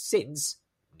since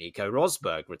Nico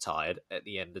Rosberg retired at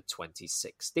the end of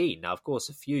 2016. Now, of course,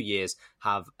 a few years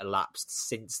have elapsed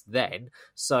since then.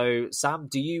 So, Sam,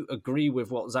 do you agree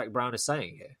with what Zak Brown is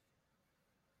saying here?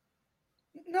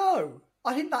 No,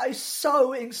 I think that is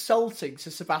so insulting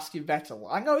to Sebastian Vettel.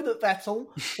 I know that Vettel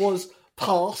was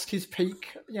past his peak.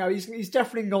 He's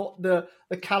definitely not the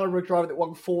caliber driver that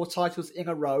won 4 titles in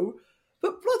a row.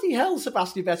 But bloody hell,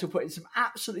 Sebastian Vettel put in some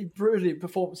absolutely brilliant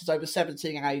performances over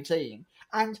 17 and 18.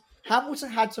 And Hamilton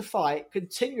had to fight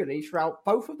continually throughout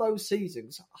both of those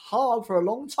seasons, hard for a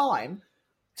long time,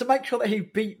 to make sure that he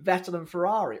beat Vettel and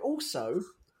Ferrari. Also,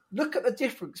 look at the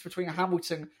difference between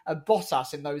Hamilton and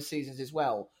Bottas in those seasons as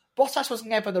well. Bottas was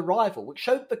never the rival, which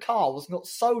showed the car was not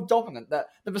so dominant that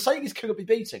the Mercedes couldn't be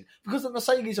beaten, because the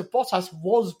Mercedes of Bottas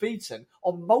was beaten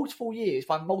on multiple years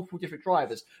by multiple different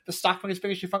drivers. Verstappen has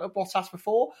finished in front of Bottas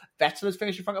before. Vettel has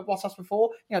finished in front of Bottas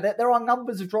before. There are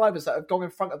numbers of drivers that have gone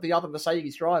in front of the other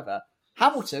Mercedes driver.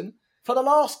 Hamilton, for the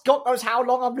last God knows how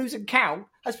long, I'm losing count,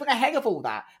 has been ahead of all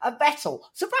that. And Vettel,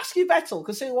 Sebastian Vettel,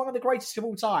 considered one of the greatest of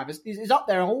all time, is up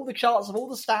there on all the charts of all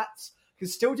the stats, can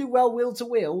still do well wheel to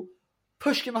wheel.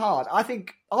 Pushed him hard. I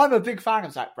think I'm a big fan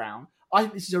of Zak Brown. I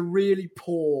think this is a really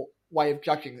poor way of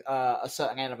judging a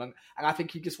certain element, and I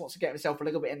think he just wants to get himself a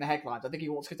little bit in the headlines. I think he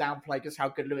wants to downplay just how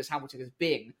good Lewis Hamilton has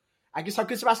been and just how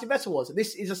good Sebastian Vettel was.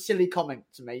 This is a silly comment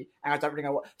to me, and I don't really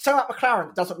know what. So like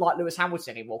McLaren doesn't like Lewis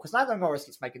Hamilton anymore because Lando Norris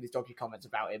keeps making these dodgy comments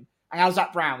about him, and now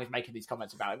Zak Brown is making these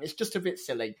comments about him. It's just a bit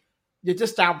silly. You're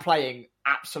just downplaying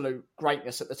absolute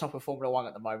greatness at the top of Formula One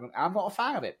at the moment, and I'm not a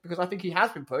fan of it because I think he has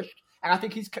been pushed, and I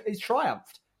think he's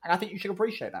triumphed, and I think you should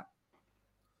appreciate that.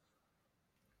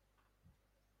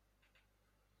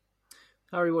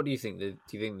 Harry, what do you think? Do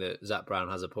you think that Zak Brown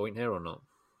has a point here or not?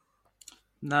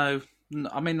 No,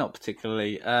 I mean, not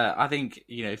particularly. I think,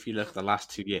 if you look at the last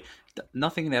 2 years,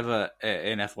 nothing ever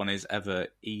in F1 is ever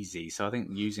easy. So I think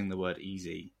using the word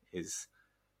easy is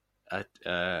a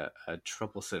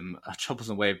troublesome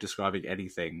way of describing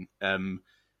anything.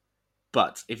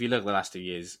 But if you look at the last 2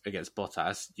 years against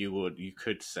Bottas, you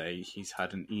could say he's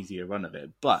had an easier run of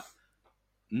it, but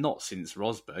not since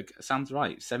Rosberg. Sam's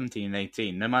right, 17 and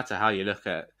 18. No matter how you look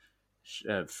at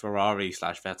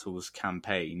Ferrari/Vettel's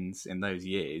campaigns in those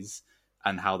years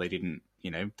and how they didn't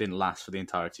last for the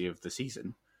entirety of the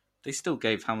season, they still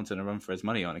gave Hamilton a run for his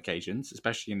money on occasions,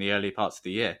 especially in the early parts of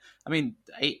the year. I mean,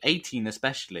 18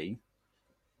 especially,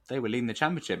 they were leading the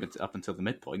championship up until the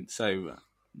midpoint. So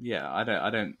yeah, I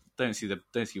don't see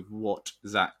what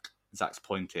Zak's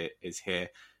point is here.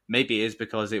 Maybe it is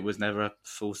because it was never a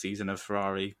full season of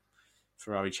Ferrari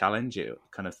challenge. It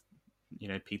kind of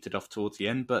petered off towards the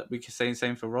end. But we could say the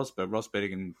same for Rosberg.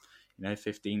 Rosberg in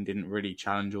 15 didn't really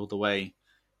challenge all the way. It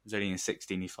was only in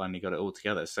 16 he finally got it all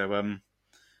together. So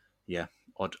yeah,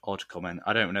 odd comment.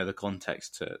 I don't know the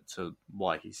context to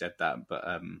why he said that, but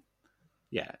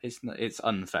yeah, it's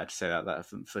unfair to say that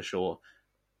for sure.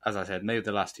 As I said, maybe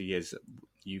the last 2 years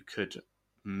you could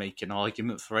make an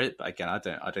argument for it, but again,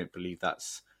 I don't believe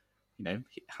that's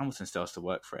Hamilton still has to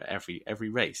work for it. Every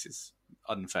race is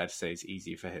unfair to say it's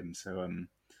easy for him. So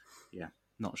yeah,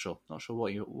 not sure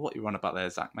what you're on about there,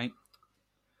 Zach, mate.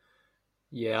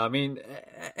 Yeah, I mean,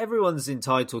 everyone's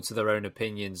entitled to their own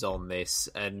opinions on this,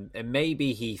 and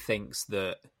maybe he thinks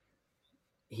that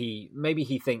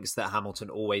Hamilton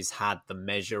always had the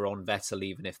measure on Vettel,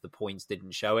 even if the points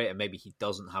didn't show it, and maybe he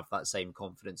doesn't have that same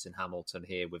confidence in Hamilton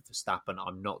here with Verstappen.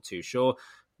 I'm not too sure.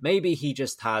 Maybe he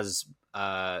just has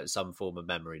some form of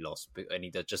memory loss, and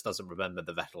he just doesn't remember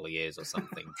the Vettel years or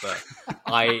something. But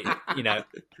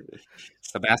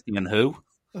Sebastian who?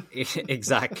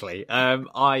 Exactly.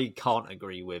 I can't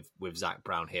agree with Zak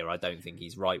Brown here. I don't think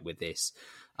he's right with this.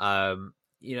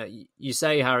 You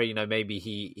say, Harry, maybe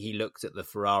he looked at the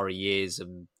Ferrari years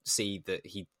and see that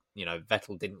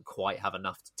Vettel didn't quite have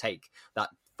enough to take that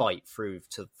fight through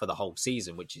for the whole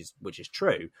season, which is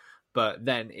true. But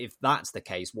then if that's the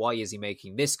case, why is he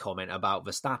making this comment about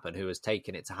Verstappen, who has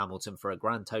taken it to Hamilton for a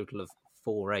grand total of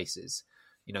 4 races?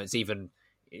 It's even...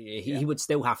 He would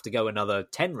still have to go another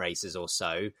 10 races or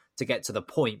so to get to the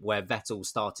point where Vettel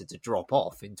started to drop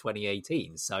off in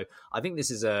 2018. So I think this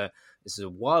is a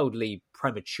wildly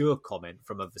premature comment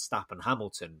from a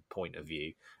Verstappen-Hamilton point of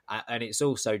view, and it's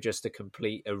also just a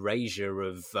complete erasure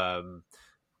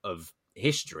of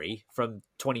history from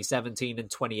 2017 and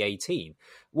 2018.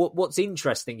 What's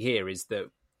interesting here is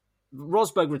that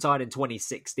Rosberg retired in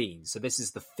 2016, so this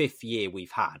is the 5th year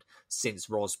we've had since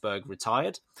Rosberg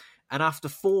retired. And after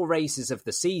 4 races of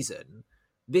the season,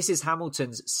 this is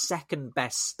Hamilton's second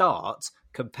best start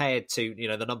compared to,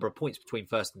 the number of points between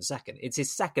first and second. It's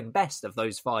his second best of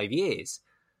those 5 years.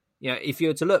 If you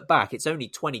were to look back, it's only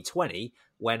 2020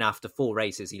 when after 4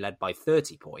 races he led by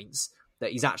 30 points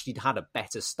that he's actually had a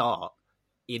better start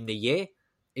in the year.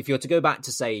 If you were to go back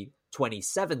to, say,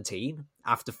 2017,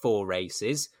 after 4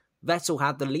 races, Vettel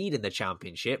had the lead in the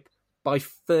championship by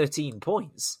 13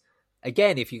 points.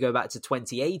 Again, if you go back to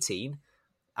 2018,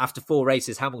 after 4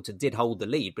 races, Hamilton did hold the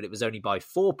lead, but it was only by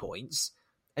 4 points.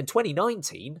 And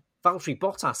 2019, Valtteri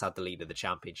Bottas had the lead of the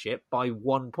championship by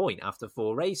 1 point after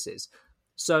 4 races.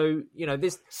 So,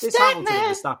 this Hamilton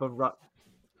and Verstappen,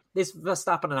 this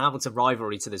Verstappen and Hamilton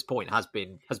rivalry to this point has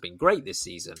been great this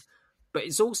season. But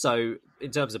it's also,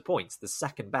 in terms of points, the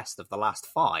second best of the last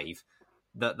 5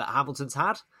 that Hamilton's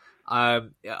had.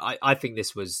 I think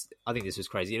this was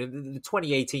crazy. The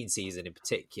 2018 season in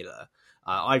particular,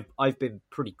 I've been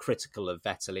pretty critical of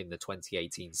Vettel in the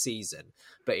 2018 season,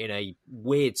 but in a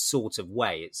weird sort of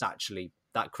way, it's actually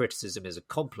that criticism is a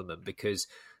compliment, because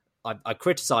I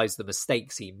criticised the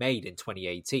mistakes he made in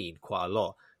 2018 quite a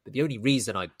lot. But the only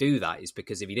reason I do that is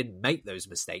because if he didn't make those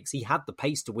mistakes, he had the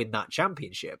pace to win that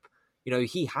championship.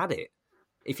 He had it.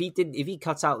 If he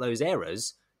cut out those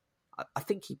errors, I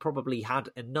think he probably had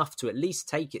enough to at least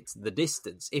take it to the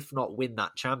distance, if not win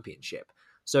that championship.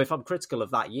 So if I'm critical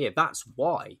of that year, that's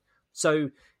why.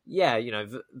 So, yeah,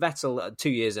 Vettel 2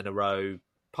 years in a row,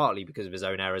 partly because of his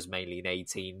own errors, mainly in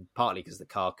 18, partly because the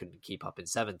car couldn't keep up in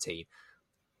 17.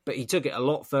 But he took it a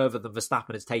lot further than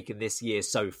Verstappen has taken this year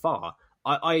so far.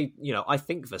 I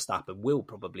think Verstappen will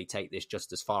probably take this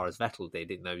just as far as Vettel did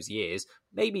in those years,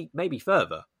 maybe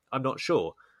further. I'm not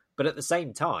sure. But at the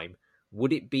same time,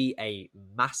 would it be a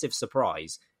massive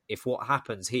surprise if what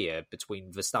happens here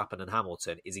between Verstappen and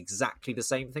Hamilton is exactly the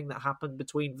same thing that happened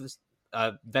between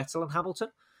Vettel and Hamilton?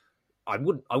 I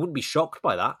wouldn't be shocked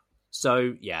by that.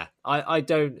 So yeah, I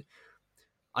don't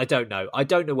know. I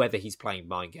don't know whether he's playing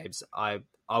mind games.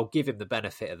 I'll give him the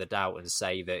benefit of the doubt and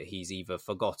say that he's either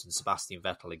forgotten Sebastian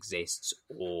Vettel exists,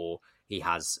 or he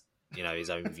has, his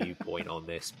own viewpoint on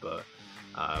this. But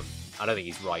I don't think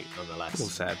he's right nonetheless.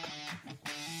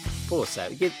 Poor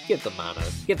Seb. Give the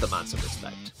man some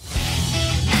respect.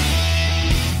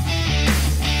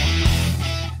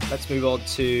 Let's move on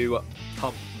to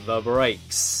Pump the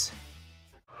Brakes.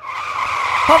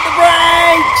 Pump the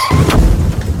brakes!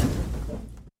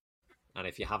 And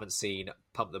if you haven't seen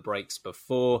Pump the Brakes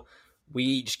before, we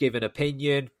each give an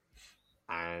opinion,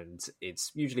 and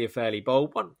it's usually a fairly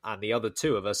bold one, and the other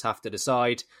 2 of us have to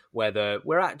decide whether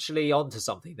we're actually onto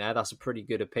something there. That's a pretty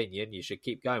good opinion. You should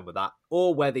keep going with that.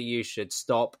 Or whether you should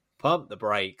stop, pump the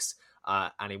brakes,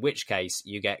 and in which case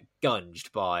you get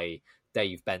gunged by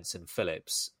Dave Benson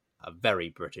Phillips. A very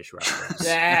British reference.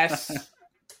 Yes!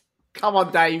 Come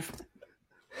on, Dave.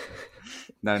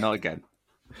 No, not again.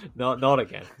 Not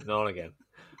again.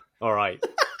 All right,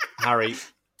 Harry,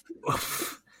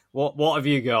 what have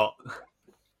you got?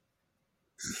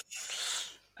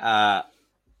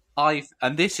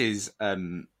 And this is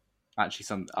actually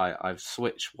some. I've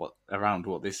switched around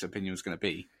what this opinion was going to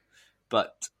be,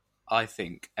 but I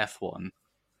think F1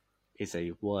 is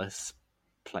a worse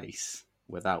place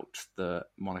without the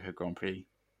Monaco Grand Prix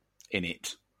in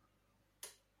it.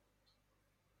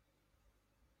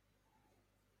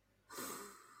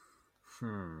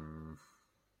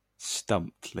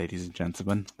 Stumped, ladies and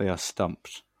gentlemen. They are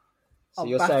stumped. So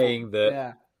you're saying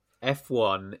that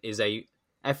F1 is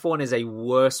a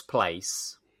worse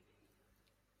place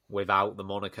without the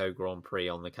Monaco Grand Prix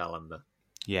on the calendar?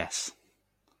 Yes.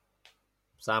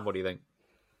 Sam, what do you think?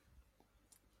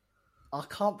 I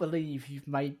can't believe you've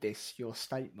made this your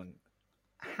statement.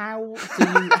 How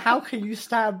can you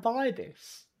stand by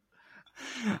this?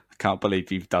 I can't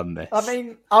believe you've done this. I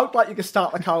mean, I would like you to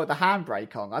start the car with the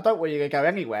handbrake on. I don't want you to go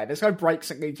anywhere. There's no brakes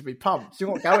that need to be pumped.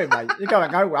 You're not going, mate. You're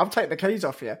going nowhere. I'll take the keys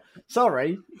off you.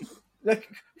 Sorry. Look,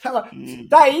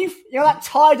 Dave, that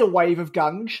tidal wave of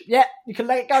gunge. Yeah, you can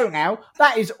let it go now.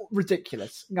 That is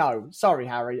ridiculous. No, sorry,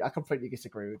 Harry. I completely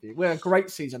disagree with you. We had a great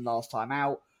season last time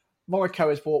out. Monaco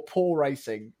has brought poor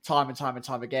racing time and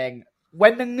time again.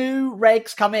 When the new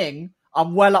regs come in,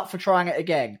 I'm well up for trying it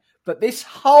again. But this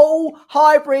whole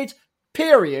hybrid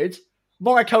period,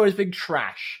 Monaco has been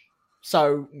trash.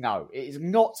 So, no, it is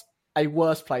not a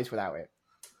worse place without it.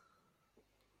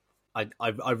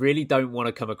 I really don't want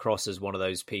to come across as one of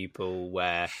those people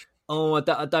where,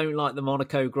 I don't like the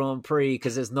Monaco Grand Prix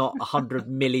because there's not 100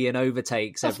 million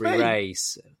overtakes every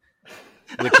race,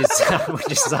 which is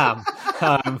Sam.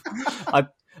 I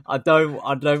don't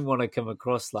want to come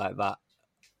across like that.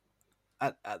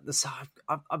 At the side,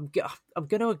 I'm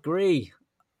going to agree.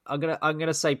 I'm going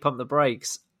to say pump the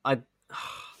brakes.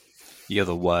 You're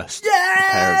the worst.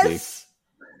 Yes!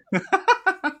 The pair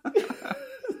of you.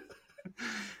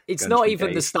 It's not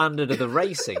even the standard of the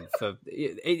racing.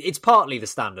 It's partly the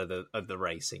standard of the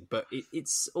racing, but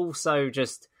it's also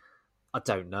just, I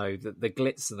don't know, the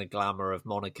glitz and the glamour of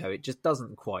Monaco. It just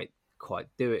doesn't quite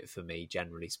do it for me,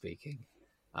 generally speaking.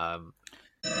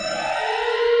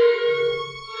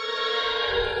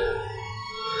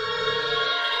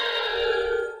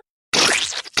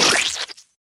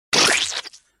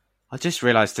 I just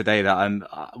realised today that I'm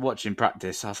watching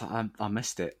practice. I was like, I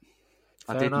missed it.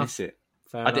 I did miss it.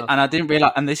 And I didn't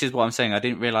realise, and this is what I'm saying, I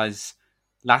didn't realise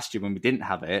last year when we didn't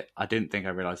have it, I didn't think I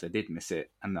realised I did miss it.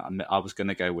 And I was going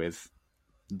to go with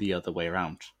the other way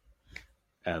around.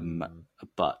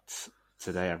 But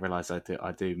today I realised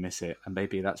I do miss it. And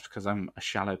maybe that's because I'm a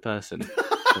shallow person.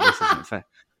 So this isn't fair.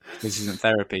 This isn't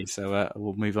therapy, so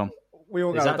we'll move on. We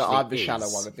all know that I'm the shallow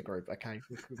one of the group, okay?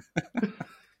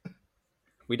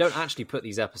 We don't actually put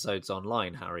these episodes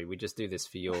online, Harry. We just do this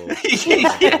for your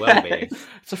well-being.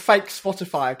 It's a fake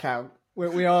Spotify account.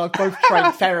 We are both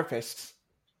trained therapists.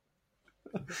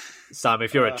 Sam,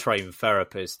 if you're a trained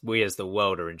therapist, we as the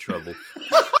world are in trouble.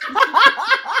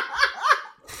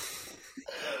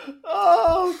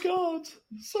 Oh, God.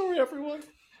 Sorry, everyone.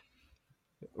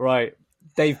 Right.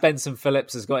 Dave Benson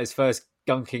Phillips has got his first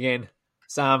gunking in.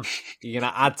 Sam, you're going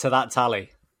to add to that tally.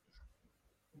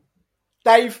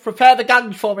 Dave, prepare the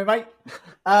gun for me, mate.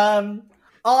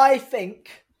 I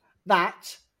think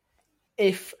that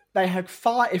if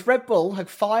Red Bull had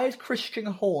fired Christian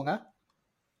Horner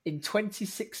in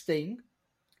 2016,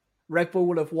 Red Bull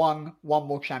would have won one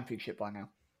more championship by now.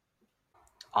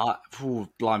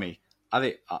 Blimey. I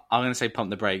think I'm going to say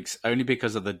pump the brakes only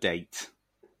because of the date.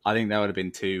 I think that would have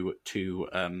been too.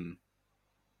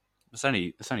 It's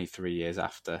only 3 years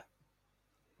after.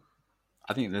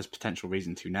 I think there's potential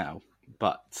reason to now,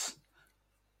 but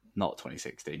not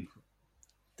 2016.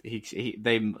 No.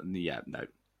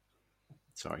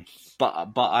 Sorry,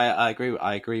 but I agree.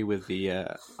 I agree with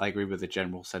the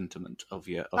general sentiment of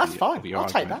your. That's fine. Of your I'll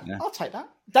take argument, that. yeah. I'll take that.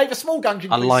 Dave, a small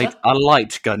gunging. I light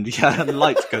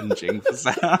gunging for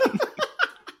Sam.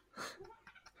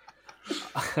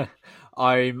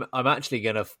 I'm actually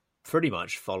going to pretty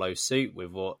much follow suit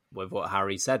with what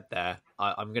Harry said there.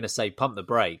 I'm going to say pump the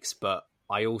brakes, but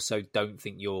I also don't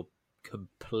think you're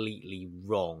completely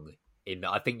wrong.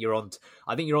 I think you're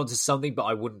onto something, but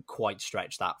I wouldn't quite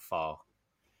stretch that far.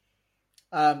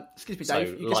 Excuse me,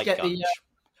 Dave. You just get the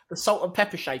salt and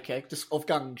pepper shaker of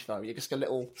gunge, though. You just get a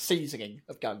little seasoning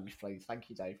of gunge, please. Thank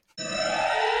you, Dave.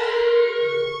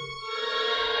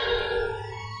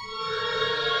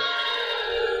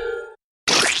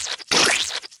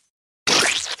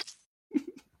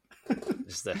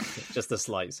 just a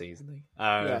slight seasoning.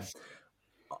 Yes.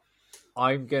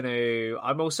 I'm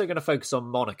also gonna focus on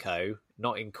Monaco,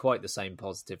 not in quite the same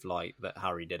positive light that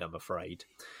Harry did, I'm afraid.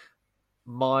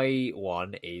 My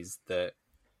one is that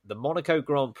the Monaco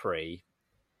Grand Prix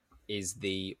is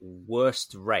the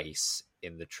worst race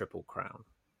in the Triple Crown.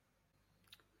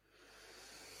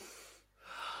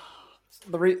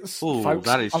 Folks,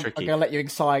 that is I'm tricky. going to let you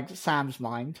inside Sam's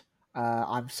mind.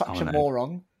 I'm such a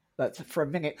moron that for a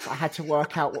minute I had to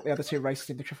work out what the other two races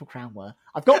in the Triple Crown were.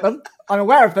 I've got them. I'm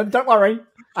aware of them. Don't worry.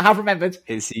 I have remembered.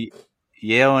 It's the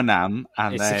Yeonam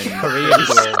and It's then the Korean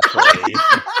Grand Prix.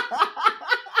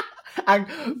 And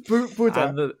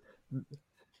Buddha.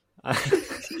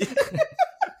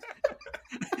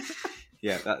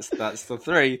 Yeah, that's the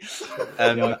three.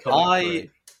 I don't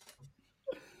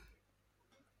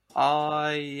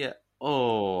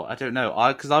know.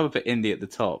 Because I would put Indy at the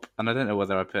top, and I don't know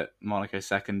whether I put Monaco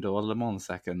second or Le Mans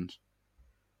second.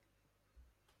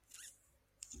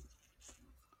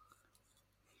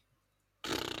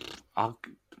 I'm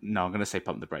going to say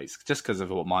pump the brakes, just because of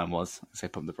what mine was. I say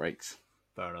pump the brakes.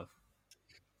 Fair enough.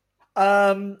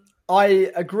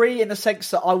 I agree in the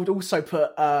sense that I would also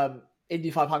put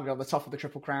Indy 500 on the top of the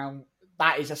Triple Crown.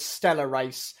 That is a stellar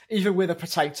race, even with a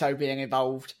potato being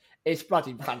involved. It's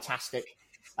bloody fantastic.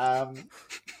 Folks,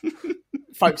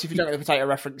 if you don't know the potato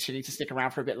reference, you need to stick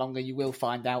around for a bit longer. You will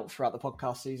find out throughout the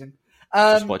podcast season.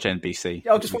 Just watch NBC.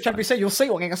 Oh, just watch NBC. You'll see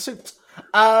one in a suit.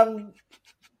 And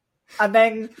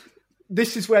then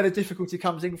this is where the difficulty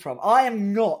comes in from. I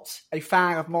am not a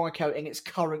fan of Monaco in its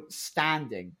current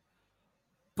standing.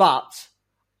 But,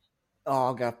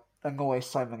 I'm going to annoy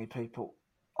so many people.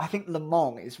 I think Le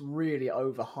Mans is really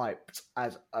overhyped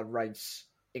as a race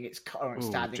in its current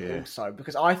standing also.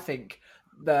 Because I think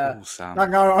No,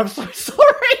 I'm so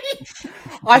sorry.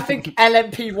 I think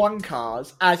LMP1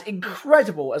 cars, as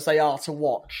incredible as they are to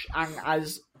watch and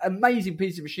as amazing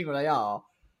pieces of machinery they are,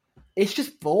 it's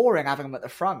just boring having them at the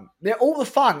front. All the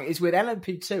fun is with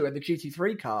LMP2 and the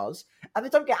GT3 cars, and they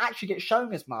don't actually get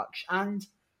shown as much. And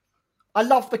I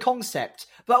love the concept,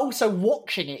 but also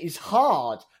watching it is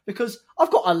hard because I've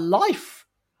got a life.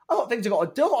 I've got things I've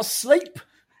got to do. I've got to sleep.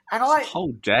 And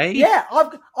whole day? Yeah,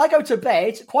 I go to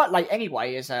bed quite late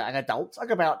anyway as an adult. I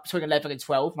go about between 11 and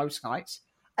 12 most nights.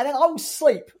 And then I will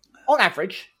sleep, on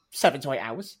average, 7 to 8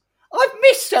 hours. I've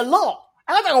missed a lot.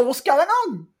 And I don't know what's going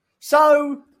on.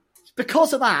 So,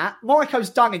 Because of that, Monaco's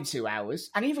done in 2 hours,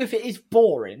 and even if it is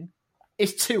boring,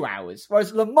 it's 2 hours.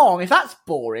 Whereas Le Mans, if that's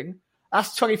boring,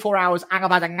 that's 24 hours and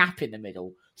I've had a nap in the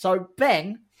middle. So,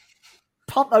 Ben,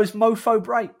 pump those mofo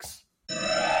brakes.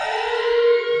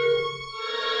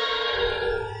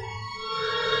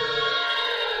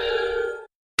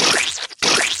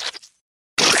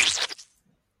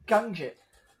 Gunge.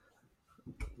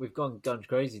 We've gone gunge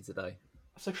crazy today.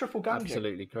 It's a triple gunge.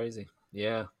 Absolutely crazy.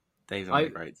 Yeah. Dave's having a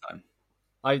great time.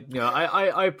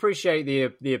 I appreciate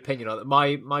the opinion on it.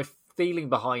 My feeling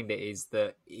behind it is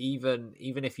that even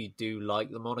if you do like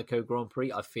the Monaco Grand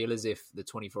Prix, I feel as if the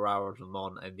 24-hour of Le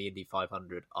Mans and the Indy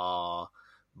 500 are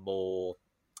more,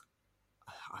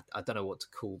 I don't know what to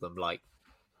call them, like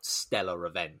stellar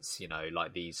events,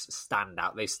 like these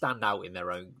they stand out in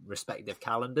their own respective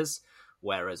calendars,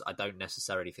 whereas I don't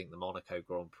necessarily think the Monaco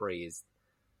Grand Prix is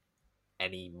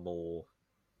any more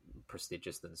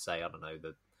prestigious than, say, I don't know,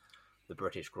 the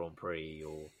British Grand Prix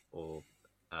or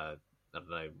I don't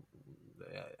know,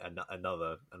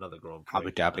 another Grand Prix.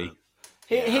 Abu Dhabi.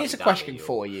 Here's a question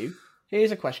for you.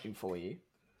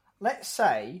 Let's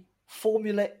say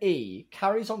Formula E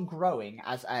carries on growing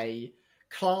as a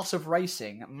class of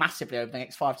racing massively over the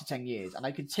next 5 to 10 years, and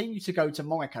they continue to go to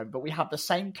Monaco, but we have the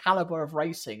same caliber of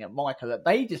racing at Monaco that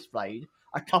they displayed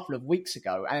a couple of weeks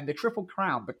ago, and the Triple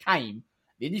Crown became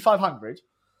the Indy 500,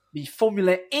 the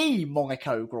Formula E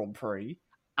Monaco Grand Prix,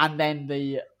 and then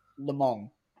the Le Mans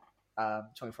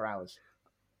 24 hours.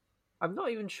 I'm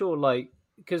not even sure,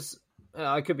 because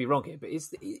I could be wrong here, but is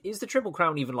the Triple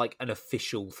Crown even like an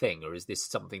official thing, or is this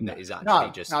something that is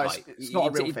actually it's not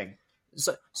a real thing.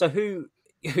 So who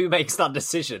makes that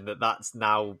decision that that's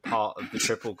now part of the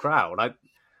Triple Crown?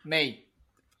 Me.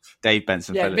 Dave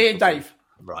Benson. Yeah, Phillips. me and Dave.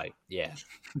 Right, yeah.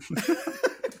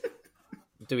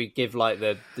 Do we give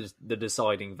the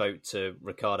deciding vote to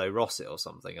Ricardo Rosset or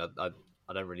something? I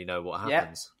don't really know what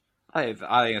happens. I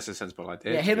think it's a sensible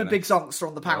idea. Yeah, him and Big Zonks are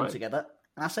on the panel together,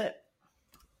 and that's it.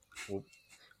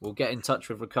 We'll get in touch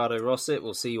with Ricardo Rosset.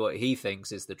 We'll see what he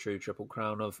thinks is the true Triple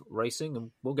Crown of racing,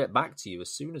 and we'll get back to you as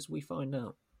soon as we find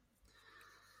out.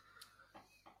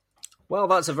 Well,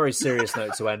 that's a very serious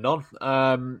note to end on.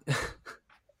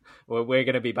 Well, we're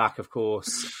going to be back, of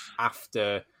course,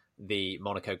 after the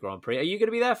Monaco Grand Prix. Are you going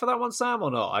to be there for that one, Sam,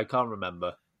 or not? I can't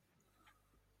remember.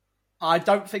 I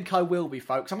don't think I will be,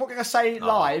 folks. I'm not going to say it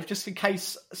live just in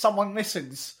case someone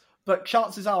listens, but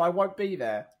chances are I won't be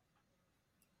there.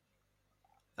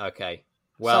 Okay.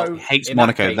 Well, he hates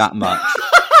Monaco that much.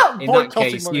 In that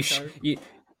case,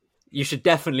 you should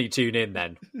definitely tune in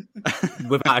then,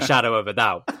 without a shadow of a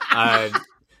doubt.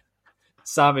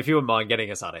 Sam, if you wouldn't mind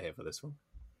getting us out of here for this one.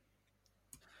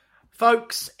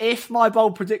 Folks, if my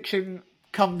bold prediction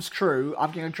comes true,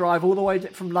 I'm going to drive all the way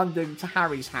from London to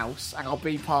Harry's house and I'll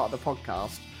be part of the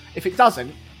podcast. If it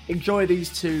doesn't, enjoy these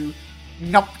two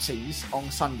numpties on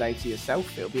Sunday to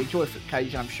yourself. It'll be a joyful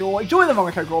occasion, I'm sure. Enjoy the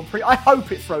Monaco Grand Prix. I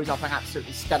hope it throws up an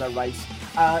absolutely stellar race.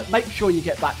 Make sure you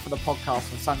get back for the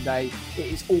podcast on Sunday. It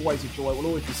is always a joy. We'll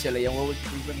always be silly and we'll always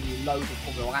be bringing you loads of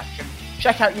Formula 1 action.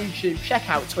 Check out YouTube. Check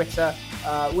out Twitter.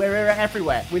 We're here and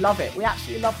everywhere. We love it. We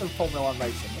absolutely love the Formula 1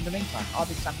 racing. In the meantime, I've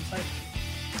been Sam Saban.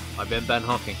 I've been Ben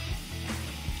Hocking.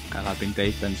 And I've been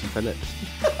Dave Benson Phillips.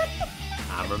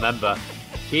 And remember,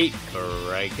 keep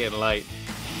breaking late.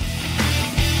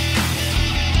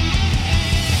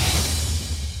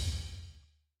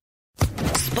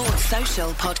 Sports Social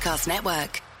Podcast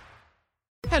Network.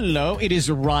 Hello, it is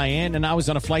Ryan, and I was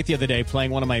on a flight the other day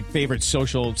playing one of my favorite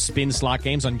social spin slot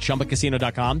games on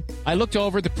ChumbaCasino.com. I looked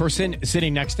over at the person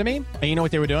sitting next to me, and you know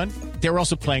what they were doing? They were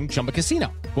also playing Chumba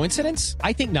Casino. Coincidence?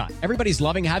 I think not. Everybody's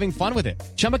loving having fun with it.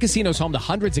 Chumba Casino is home to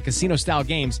hundreds of casino-style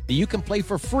games that you can play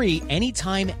for free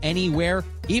anytime, anywhere,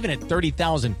 even at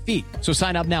 30,000 feet. So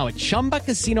sign up now at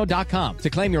ChumbaCasino.com to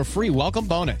claim your free welcome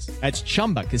bonus. That's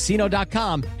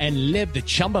ChumbaCasino.com and live the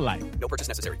Chumba life. No purchase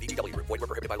necessary. VGW. Void where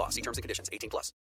prohibited by law. See terms and conditions. 18+.